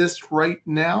it exists right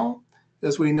now,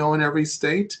 as we know in every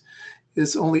state,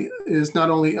 is not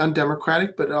only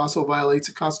undemocratic, but it also violates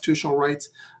the constitutional rights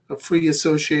of free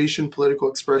association, political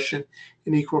expression,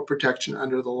 and equal protection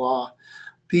under the law.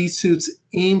 These suits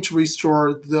aim to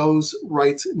restore those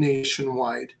rights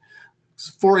nationwide.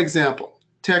 For example,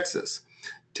 Texas.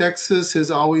 Texas has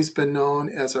always been known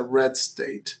as a red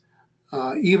state,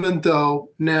 even though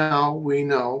now we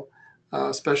know,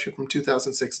 especially from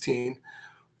 2016,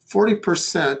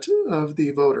 40% of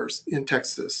the voters in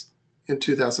Texas in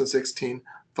 2016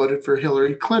 voted for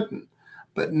Hillary Clinton,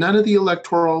 but none of the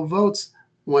electoral votes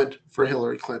went for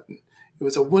Hillary Clinton. It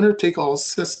was a winner-take-all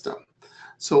system.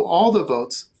 So all the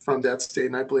votes from that state,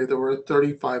 and I believe there were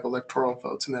 35 electoral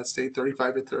votes in that state,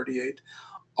 35 to 38,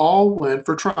 all went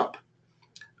for Trump.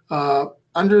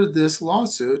 Under this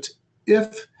lawsuit,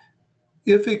 if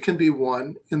it can be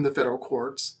won in the federal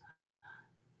courts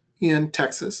in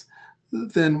Texas,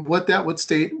 then what that would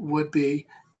state would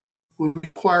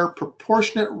require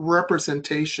proportionate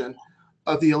representation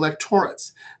of the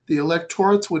electorates. The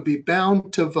electorates would be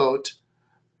bound to vote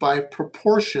by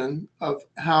proportion of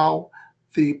how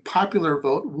the popular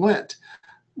vote went,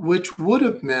 which would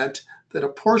have meant that a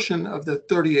portion of the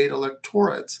 38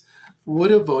 electorates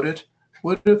would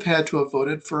have had to have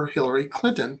voted for Hillary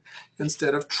Clinton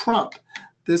instead of Trump.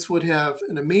 This would have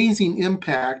an amazing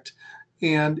impact,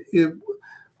 and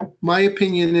my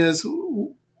opinion is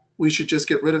we should just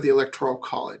get rid of the Electoral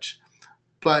College.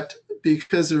 But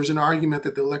because there's an argument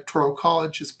that the Electoral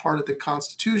College is part of the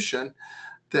Constitution,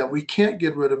 that we can't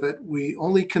get rid of it, we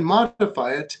only can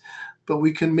modify it, but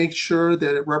we can make sure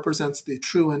that it represents the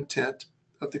true intent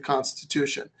of the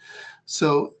Constitution.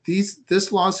 So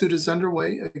this lawsuit is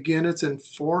underway. Again, it's in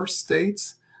 4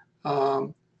 states.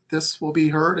 This will be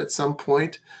heard at some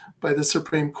point by the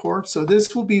Supreme Court. So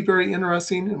this will be very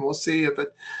interesting, and we'll see if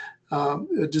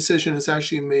a decision is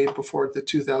actually made before the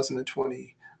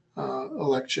 2020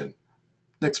 election,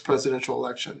 next presidential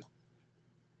election.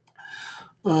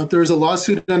 There's a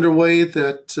lawsuit underway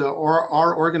that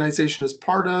our organization is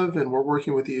part of, and we're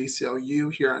working with the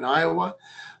ACLU here in Iowa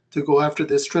to go after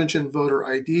the stringent voter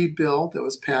ID bill that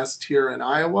was passed here in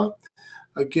Iowa.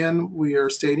 Again, we are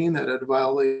stating that it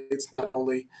violates not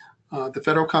only the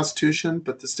federal Constitution,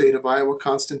 but the state of Iowa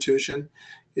Constitution,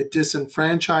 It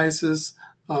disenfranchises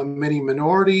many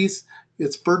minorities.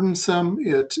 It's burdensome.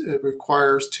 It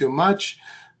requires too much.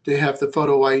 They have the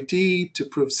photo ID to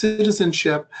prove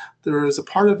citizenship. There is a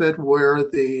part of it where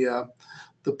the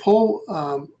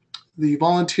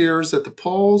volunteers at the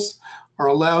polls are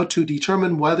allowed to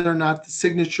determine whether or not the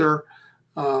signature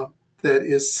that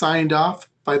is signed off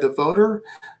by the voter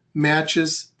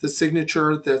matches the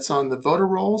signature that's on the voter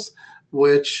rolls,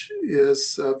 which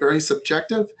is very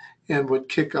subjective and would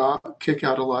kick out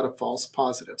a lot of false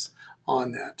positives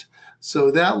on that.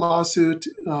 So that lawsuit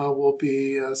will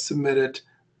be submitted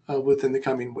within the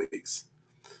coming weeks.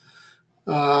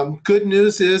 Good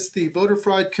news is the Voter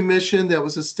Fraud Commission that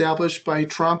was established by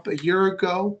Trump a year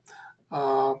ago,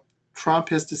 Trump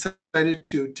has decided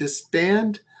to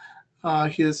disband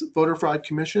his Voter Fraud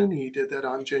Commission. He did that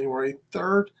on January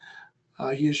 3rd.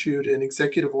 He issued an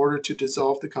executive order to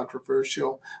dissolve the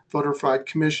controversial Voter Fraud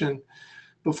Commission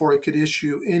before it could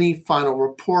issue any final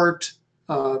report.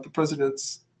 The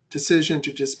president's decision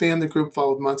to disband the group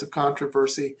followed months of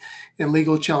controversy and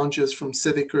legal challenges from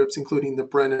civic groups, including the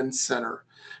Brennan Center.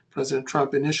 President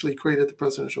Trump initially created the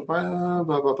presidential blah,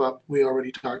 blah, blah, blah. We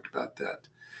already talked about that.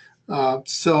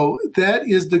 So that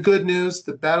is the good news.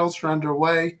 The battles are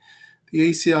underway.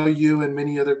 The ACLU and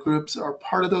many other groups are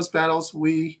part of those battles.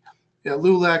 We at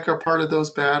LULAC are part of those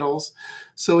battles.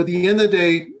 So at the end of the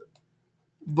day,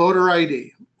 voter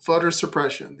ID, voter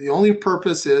suppression, the only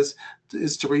purpose is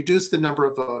to reduce the number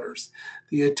of voters.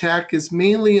 The attack is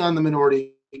mainly on the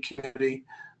minority community,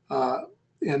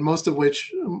 and most of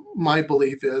which, my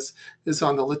belief is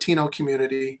on the Latino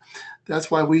community.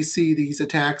 That's why we see these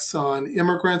attacks on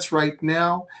immigrants right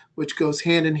now, which goes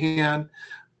hand in hand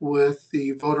with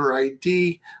the voter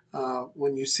ID.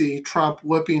 When you see Trump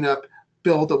whipping up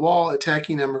Build the Wall,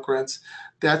 attacking immigrants,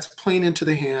 that's playing into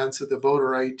the hands of the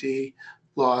voter ID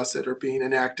laws that are being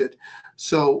enacted.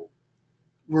 So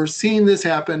we're seeing this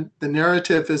happen. The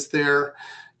narrative is there.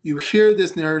 You hear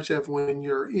this narrative when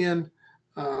you're in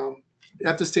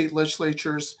at the state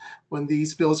legislatures, when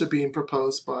these bills are being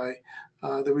proposed by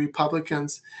the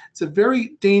Republicans. It's a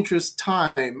very dangerous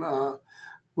time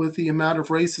with the amount of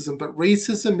racism, but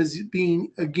racism is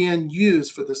being, again,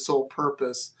 used for the sole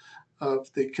purpose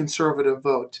of the conservative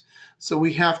vote. So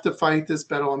we have to fight this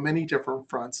battle on many different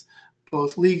fronts,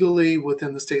 both legally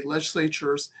within the state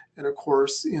legislatures and, of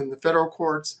course, in the federal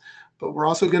courts. But we're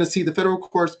also going to see the federal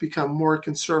courts become more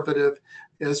conservative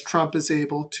as Trump is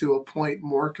able to appoint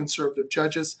more conservative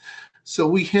judges. So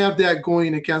we have that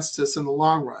going against us in the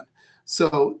long run.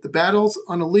 So the battles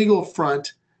on a legal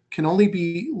front can only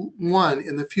be won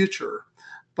in the future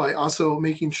by also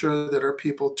making sure that our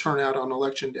people turn out on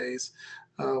election days.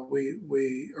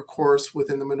 We, of course,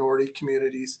 within the minority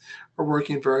communities, are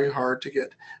working very hard to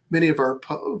get many of our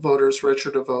voters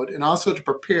registered to vote, and also to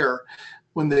prepare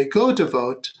when they go to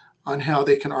vote on how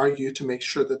they can argue to make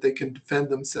sure that they can defend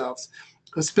themselves,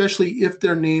 especially if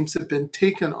their names have been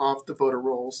taken off the voter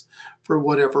rolls for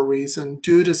whatever reason,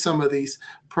 due to some of these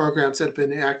programs that have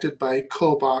been enacted by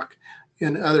Kobach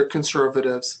and other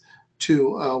conservatives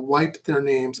to wipe their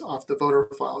names off the voter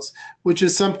files, which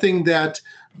is something that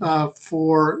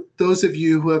for those of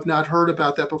you who have not heard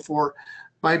about that before,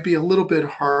 might be a little bit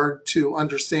hard to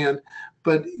understand,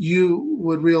 but you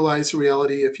would realize the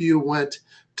reality if you went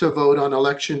to vote on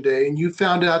election day and you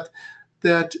found out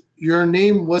that your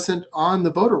name wasn't on the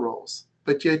voter rolls,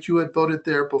 but yet you had voted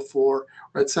there before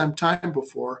or at some time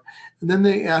before, and then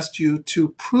they asked you to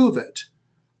prove it.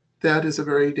 That is a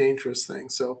very dangerous thing.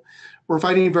 So we're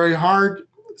fighting very hard.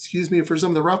 Excuse me for some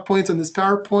of the rough points on this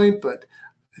PowerPoint, but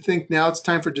I think now it's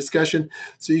time for discussion.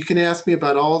 So you can ask me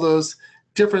about all those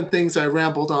different things I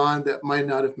rambled on that might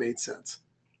not have made sense.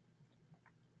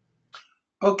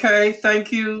 Okay,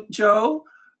 thank you, Joe.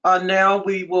 Now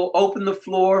we will open the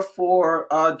floor for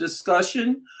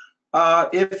discussion.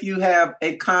 If you have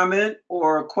a comment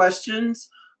or questions,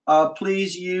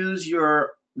 please use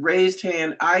your raised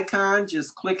hand icon.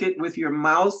 Just click it with your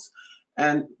mouse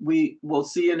and we will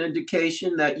see an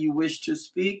indication that you wish to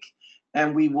speak,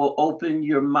 and we will open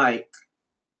your mic.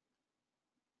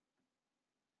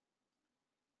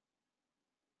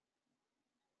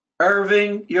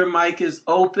 Irving, your mic is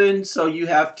open, so you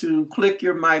have to click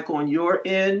your mic on your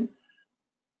end.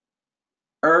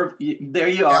 There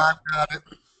you are. Yeah, I've got it.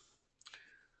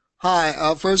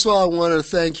 Hi, first of all, I want to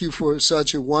thank you for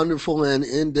such a wonderful and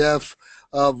in-depth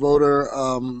voter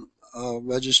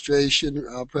registration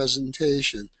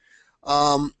presentation.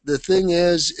 The thing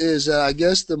is that I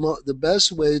guess the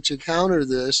best way to counter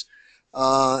this,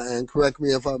 and correct me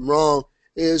if I'm wrong,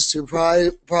 is to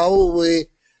probably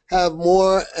have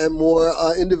more and more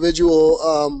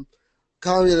individual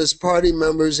Communist Party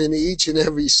members in each and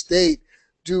every state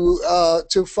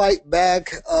to fight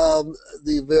back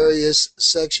the various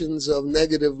sections of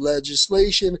negative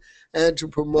legislation and to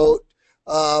promote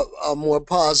a more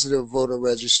positive voter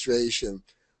registration.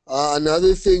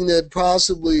 Another thing that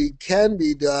possibly can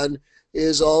be done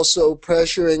is also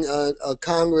pressuring a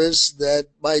Congress that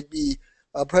might be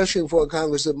pressuring for a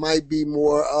Congress that might be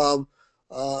more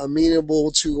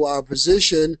amenable to our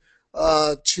position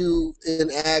to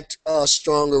enact a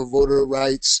stronger voter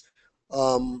rights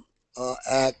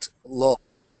act law.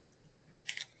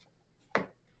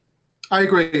 I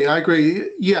agree. I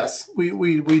agree. Yes,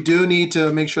 we do need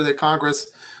to make sure that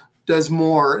Congress does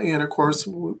more. And of course,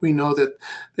 we know that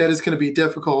that is going to be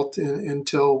difficult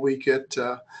until we get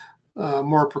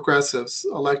more progressives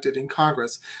elected in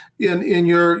Congress. And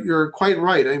you're quite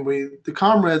right. I mean, the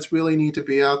comrades really need to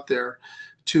be out there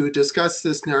to discuss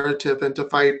this narrative and to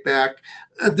fight back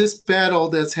this battle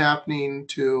that's happening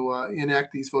to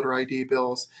enact these voter ID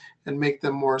bills and make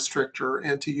them more stricter,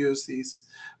 and to use these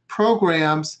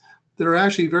programs that are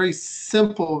actually very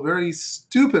simple, very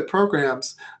stupid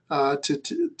programs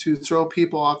to throw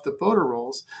people off the voter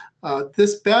rolls.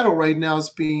 This battle right now is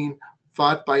being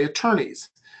fought by attorneys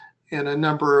and a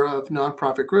number of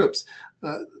nonprofit groups.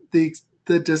 The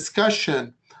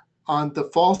discussion on the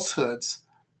falsehoods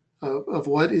of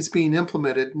what is being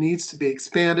implemented needs to be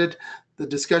expanded. The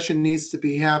discussion needs to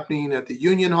be happening at the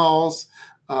union halls,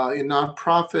 in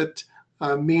nonprofit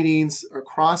meetings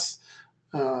across,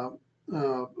 of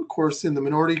course, in the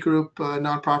minority group,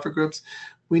 nonprofit groups.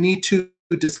 We need to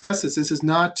discuss this. This is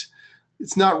not,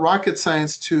 it's not rocket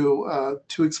science to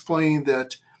explain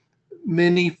that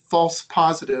many false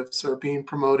positives are being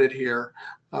promoted here.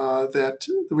 That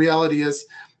the reality is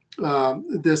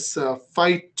this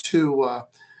fight to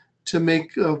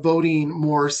make voting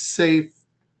more safe.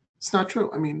 It's not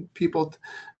true. I mean, people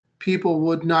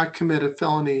would not commit a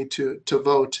felony to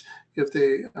vote if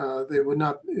they would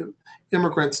not.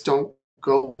 Immigrants don't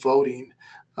go voting.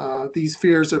 These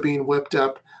fears are being whipped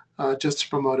up just to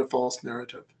promote a false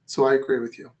narrative. So I agree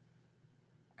with you.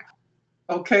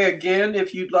 Okay, again,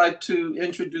 if you'd like to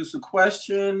introduce a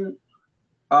question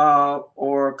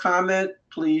or a comment,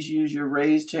 please use your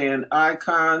raised hand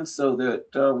icon so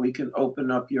that we can open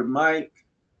up your mic.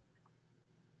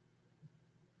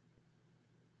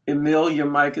 Emil, your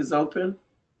mic is open.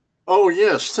 Oh,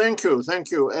 yes, thank you.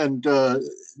 Thank you. And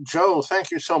Joe,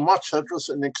 thank you so much. That was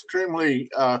an extremely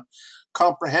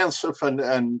comprehensive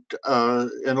and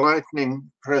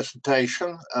enlightening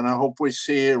presentation. And I hope we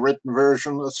see a written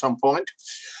version at some point.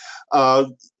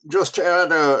 Just to add,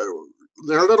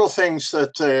 there are little things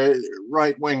that the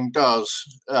right wing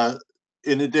does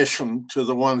in addition to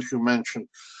the ones you mentioned.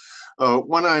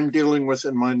 One I'm dealing with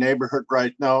in my neighborhood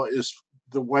right now is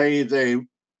the way they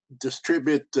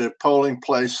distribute the polling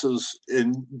places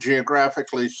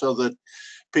geographically so that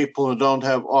people who don't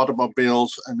have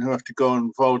automobiles and who have to go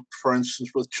and vote, for instance,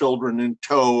 with children in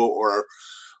tow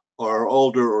or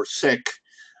older or sick,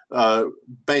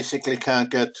 basically can't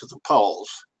get to the polls.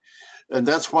 And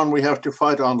that's one we have to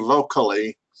fight on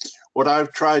locally. What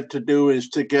I've tried to do is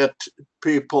to get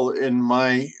people in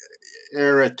my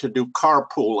area to do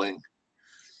carpooling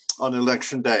on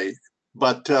election day.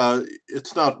 But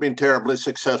it's not been terribly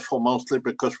successful, mostly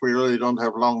because we really don't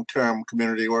have long-term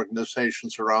community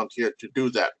organizations around here to do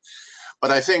that.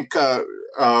 But I think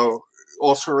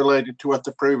also related to what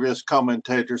the previous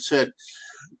commentator said,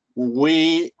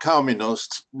 we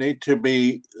communists need to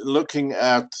be looking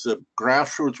at the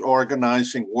grassroots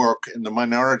organizing work in the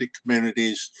minority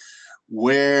communities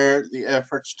where the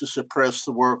efforts to suppress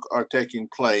the work are taking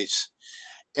place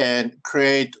and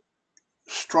create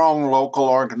strong local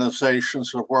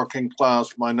organizations of working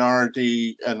class,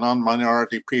 minority, and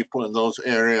non-minority people in those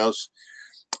areas.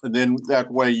 And then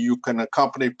that way you can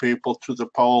accompany people to the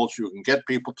polls, you can get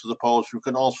people to the polls, you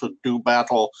can also do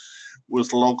battle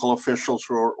with local officials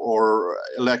or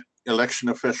election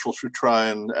officials who try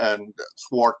and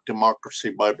thwart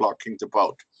democracy by blocking the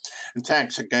vote. And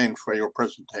thanks again for your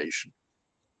presentation.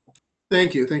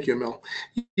 Thank you, Emil.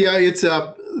 Yeah, it's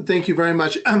thank you very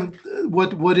much.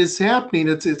 What is happening?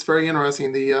 It's very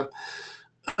interesting. The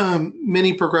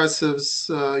many progressives,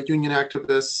 union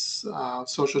activists,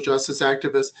 social justice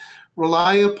activists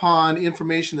rely upon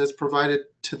information that's provided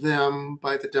to them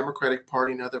by the Democratic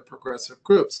Party and other progressive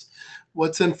groups.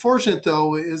 What's unfortunate,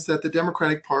 though, is that the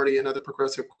Democratic Party and other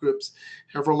progressive groups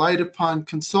have relied upon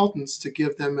consultants to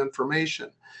give them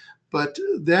information. But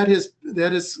that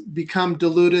has become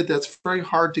diluted. That's very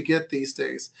hard to get these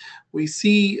days. We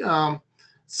see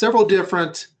several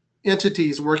different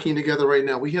entities working together right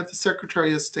now. We have the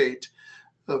Secretary of State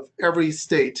of every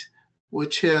state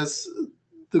which has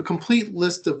the complete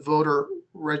list of voter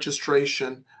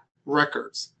registration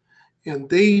records. And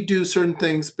they do certain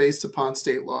things based upon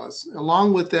state laws.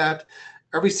 Along with that,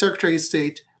 every Secretary of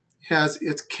State has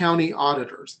its county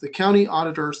auditors. The county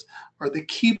auditors are the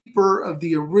keeper of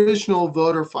the original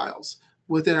voter files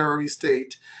within every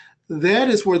state. That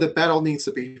is where the battle needs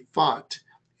to be fought.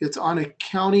 It's on a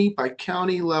county by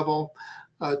county level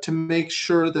to make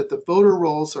sure that the voter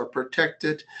rolls are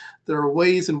protected. There are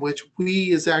ways in which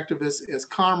we as activists, as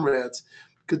comrades,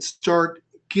 could start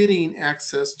getting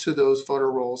access to those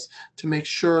voter rolls to make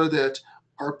sure that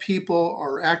our people,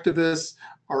 our activists,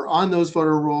 are on those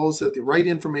voter rolls, that the right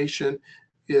information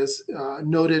is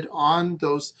noted on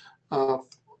those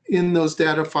in those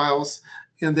data files,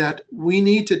 and that we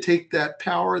need to take that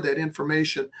power, that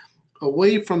information,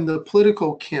 away from the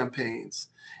political campaigns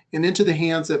and into the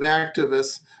hands of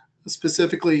activists,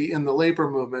 specifically in the labor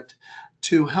movement,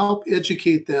 to help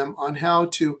educate them on how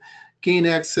to gain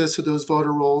access to those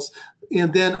voter rolls,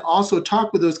 and then also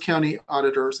talk with those county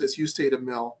auditors, as you stated,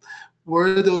 Mel,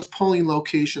 where those polling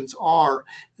locations are,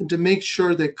 and to make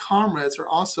sure that comrades are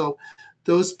also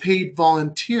those paid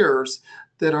volunteers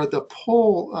that are the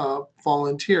poll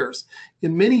volunteers.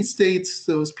 In many states,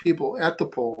 those people at the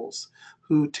polls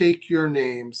who take your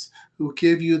names, who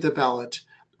give you the ballot,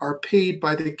 are paid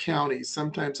by the county,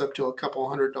 sometimes up to a couple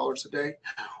 $100 a day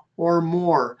or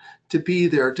more, to be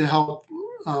there to help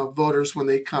voters when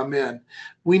they come in.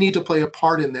 We need to play a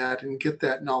part in that and get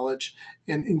that knowledge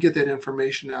and get that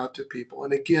information out to people.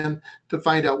 And again, to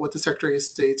find out what the Secretary of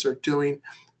States are doing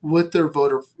with their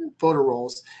voter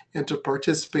rolls and to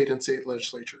participate in state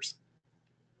legislatures.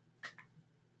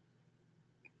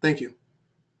 Thank you.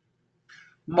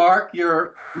 Mark,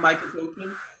 your mic is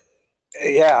open.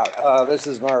 Yeah, this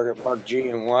is Mark G.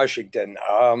 in Washington.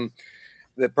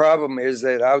 The problem is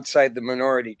that outside the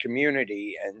minority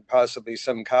community and possibly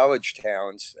some college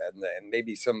towns and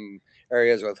maybe some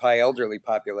areas with high elderly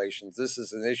populations, this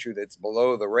is an issue that's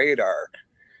below the radar.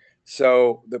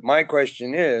 So my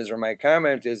question is, or my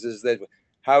comment is that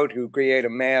how to create a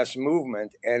mass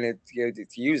movement, and to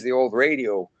use the old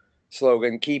radio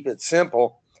slogan, keep it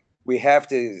simple. We have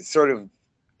to sort of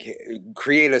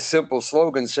create a simple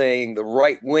slogan saying the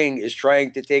right wing is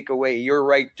trying to take away your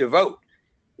right to vote.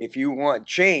 If you want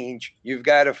change, you've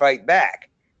got to fight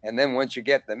back. And then once you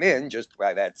get them in, just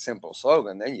by that simple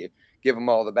slogan, then you give them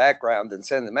all the background and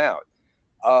send them out.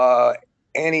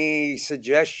 Any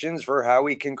suggestions for how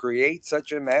we can create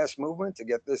such a mass movement to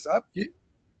get this up?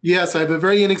 Yes, I have a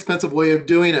very inexpensive way of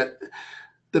doing it.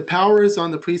 The power is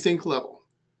on the precinct level.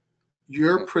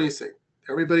 Your precinct.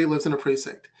 Everybody lives in a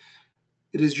precinct.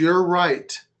 It is your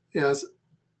right as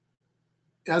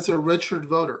a registered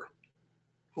voter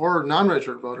or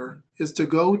non-registered voter is to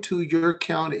go to your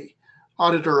county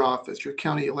auditor office, your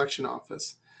county election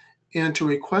office, and to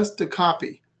request a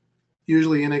copy,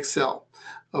 usually in Excel,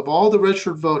 of all the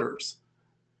registered voters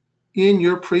in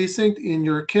your precinct, in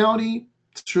your county,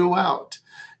 throughout.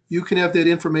 You can have that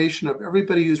information of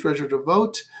everybody who's registered to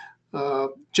vote,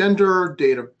 gender,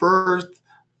 date of birth,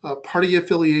 party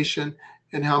affiliation,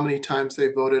 and how many times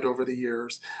they voted over the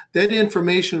years. That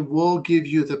information will give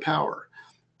you the power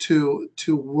to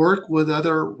work with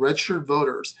other registered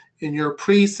voters in your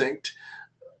precinct.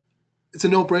 It's a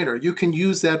no-brainer. You can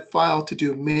use that file to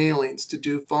do mailings, to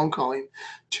do phone calling,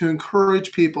 to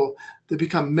encourage people to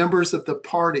become members of the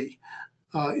party.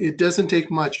 It doesn't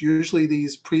take much. Usually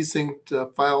these precinct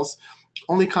files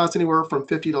only cost anywhere from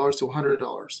 $50 to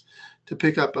 $100 to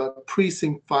pick up a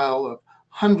precinct file of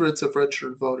hundreds of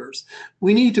registered voters.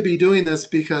 We need to be doing this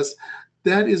because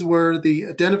that is where the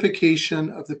identification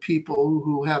of the people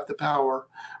who have the power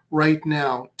right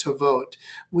now to vote.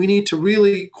 We need to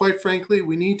really, quite frankly,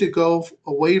 we need to go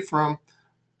away from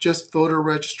just voter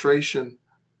registration,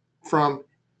 from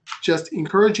just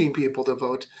encouraging people to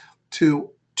vote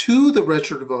to the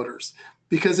registered voters,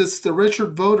 because it's the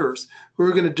registered voters who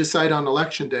are going to decide on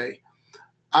election day,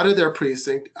 out of their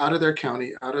precinct, out of their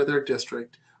county, out of their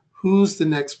district, who's the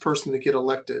next person to get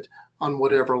elected on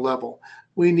whatever level.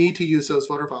 We need to use those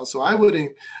voter files. So I would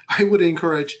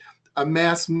encourage a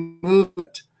mass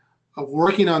movement of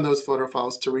working on those voter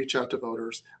files to reach out to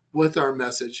voters with our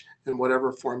message in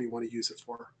whatever form you want to use it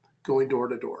for, going door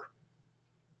to door.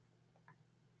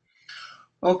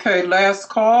 Okay, last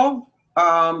call.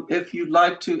 If you'd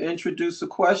like to introduce a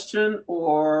question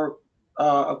or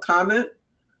a comment,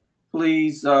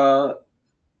 please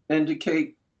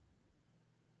indicate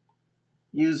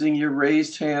using your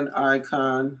raised hand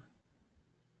icon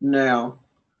now.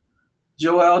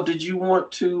 Joelle, did you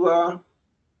want to?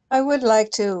 I would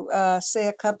like to say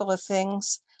a couple of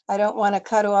things. I don't want to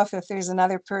cut off if there's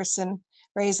another person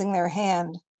raising their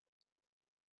hand.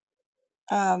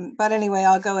 But anyway,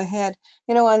 I'll go ahead.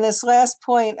 You know, on this last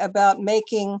point about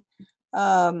making,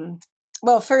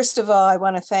 well, first of all, I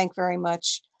want to thank very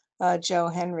much Joe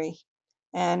Henry.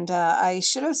 And I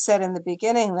should have said in the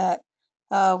beginning that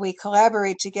we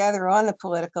collaborate together on the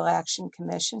Political Action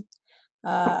Commission.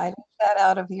 I left that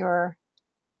out of your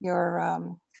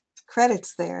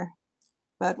credits there,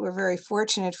 but we're very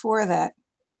fortunate for that.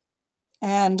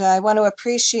 And I want to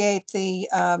appreciate the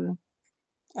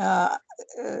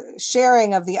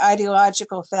sharing of the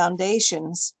ideological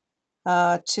foundations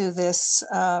to this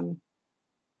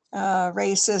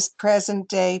racist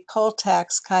present-day poll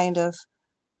tax kind of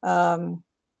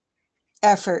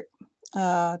effort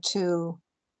to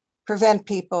prevent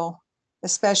people,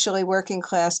 especially working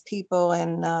class people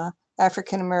and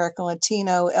African American,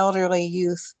 Latino, elderly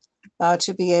youth,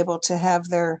 to be able to have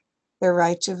their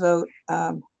right to vote,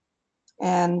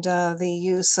 and the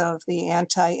use of the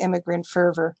anti-immigrant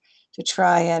fervor to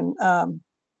try and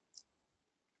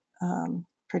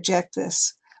project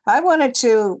this. I wanted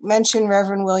to mention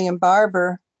Reverend William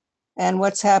Barber and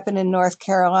what's happened in North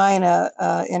Carolina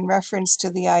in reference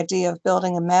to the idea of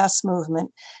building a mass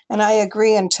movement. And I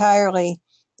agree entirely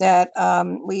that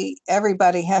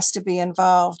everybody has to be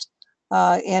involved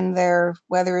in their,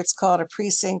 whether it's called a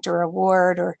precinct or a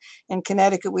ward, or in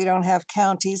Connecticut, we don't have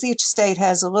counties. Each state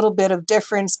has a little bit of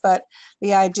difference, but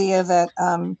the idea that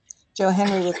Joe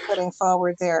Henry was putting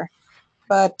forward there.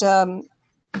 But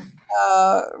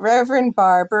Reverend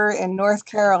Barber in North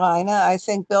Carolina, I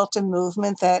think, built a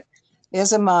movement that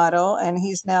is a model, and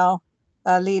he's now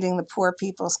leading the Poor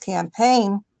People's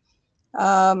Campaign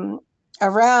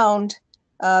around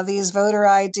these voter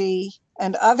ID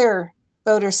and other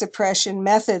voter suppression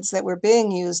methods that were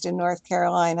being used in North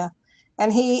Carolina.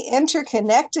 And he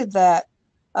interconnected that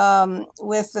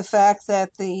with the fact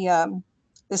that the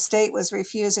state was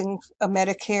refusing a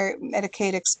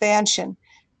Medicaid expansion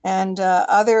and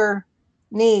other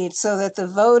needs, so that the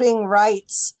voting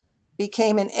rights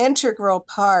became an integral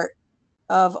part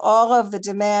of all of the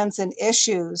demands and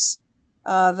issues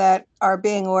that are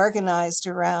being organized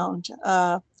around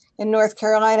in North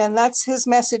Carolina. And that's his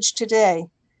message today,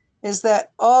 is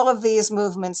that all of these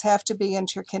movements have to be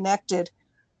interconnected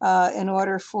in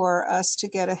order for us to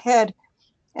get ahead.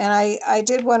 And I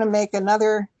did want to make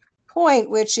another point,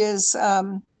 which is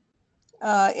in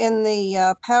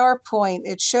the PowerPoint,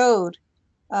 it showed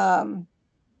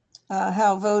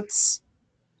how votes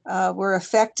were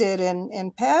affected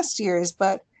in past years,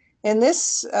 but in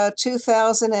this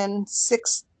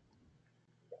 2006,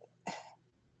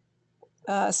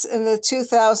 in the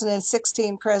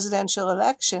 2016 presidential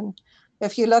election,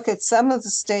 if you look at some of the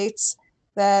states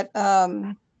that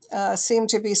seem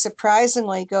to be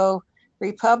surprisingly go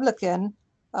Republican,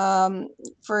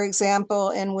 for example,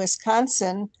 in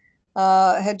Wisconsin,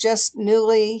 had just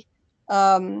newly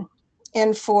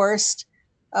enforced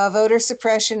voter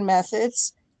suppression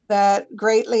methods that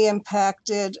greatly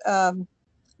impacted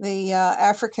the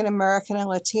African American and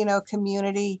Latino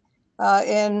community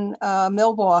in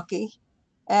Milwaukee.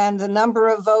 And the number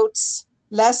of votes,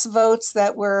 less votes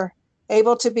that were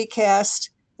able to be cast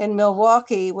in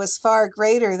Milwaukee was far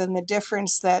greater than the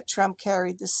difference that Trump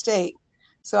carried the state.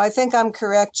 So I think I'm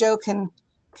correct. Joe can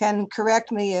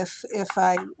correct me if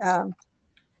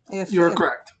You're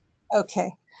correct.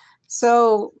 Okay.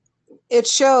 So it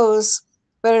shows,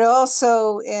 but it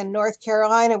also in North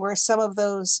Carolina, where some of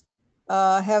those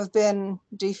have been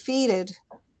defeated,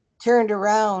 turned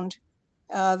around,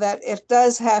 that it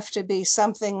does have to be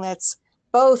something that's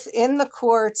both in the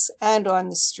courts and on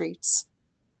the streets.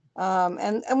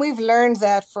 And we've learned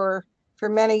that for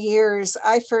many years.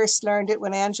 I first learned it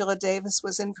when Angela Davis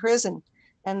was in prison,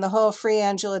 and the whole Free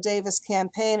Angela Davis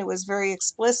campaign, it was very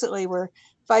explicitly, we're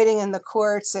fighting in the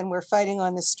courts and we're fighting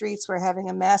on the streets. We're having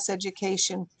a mass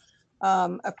education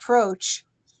approach.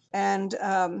 And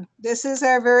this is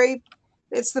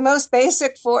it's the most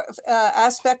basic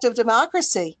aspect of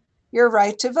democracy, your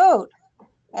right to vote.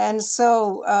 And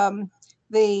so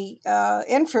the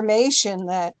information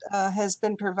that has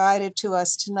been provided to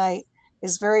us tonight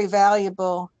is very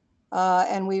valuable,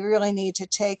 and we really need to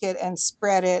take it and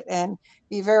spread it and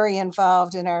be very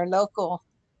involved in our local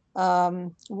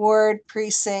ward,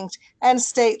 precinct, and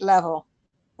state level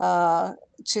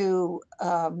to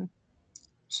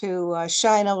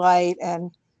shine a light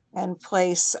and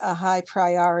place a high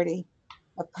priority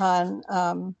upon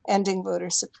ending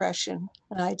voter suppression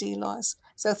and ID laws.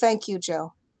 So thank you,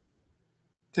 Joe.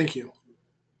 Thank you.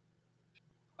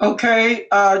 Okay,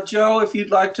 Joe, if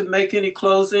you'd like to make any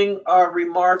closing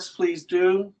remarks, please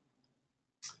do.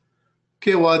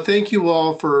 Okay, well, thank you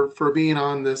all for being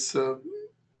on this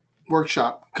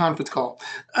workshop conference call.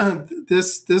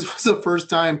 This was the first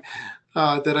time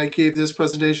that I gave this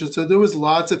presentation, so there was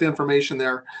lots of information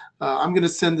there. I'm going to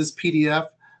send this PDF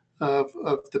of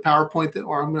the PowerPoint,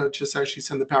 or I'm going to just actually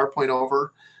send the PowerPoint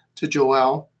over to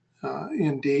Joelle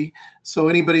in D. So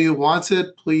anybody who wants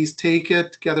it, please take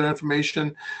it, gather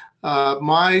information.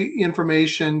 My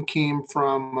information came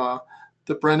from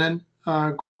the Brennan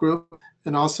group,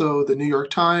 and also the New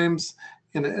York Times,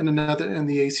 and another, and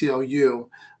the ACLU.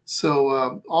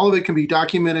 So all of it can be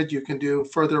documented. You can do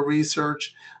further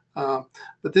research,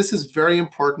 but this is very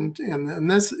important. And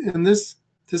this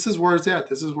is where it's at.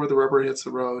 This is where the rubber hits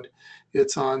the road.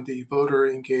 It's on the voter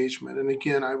engagement. And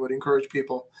again, I would encourage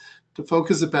people to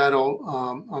focus the battle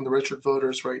on the registered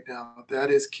voters right now. That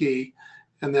is key,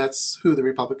 and that's who the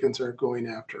Republicans are going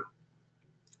after.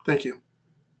 Thank you.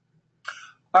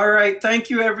 All right, thank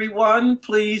you, everyone.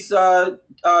 Please,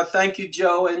 thank you,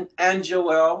 Joe and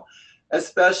Joelle,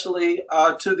 especially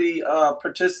to the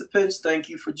participants. Thank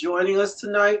you for joining us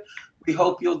tonight. We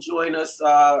hope you'll join us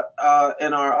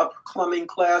in our upcoming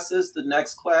classes. The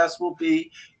next class will be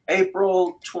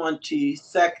April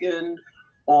 22nd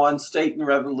on State and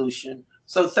Revolution.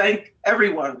 So thank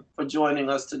everyone for joining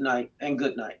us tonight, and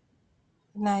good night.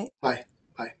 Good night. Bye.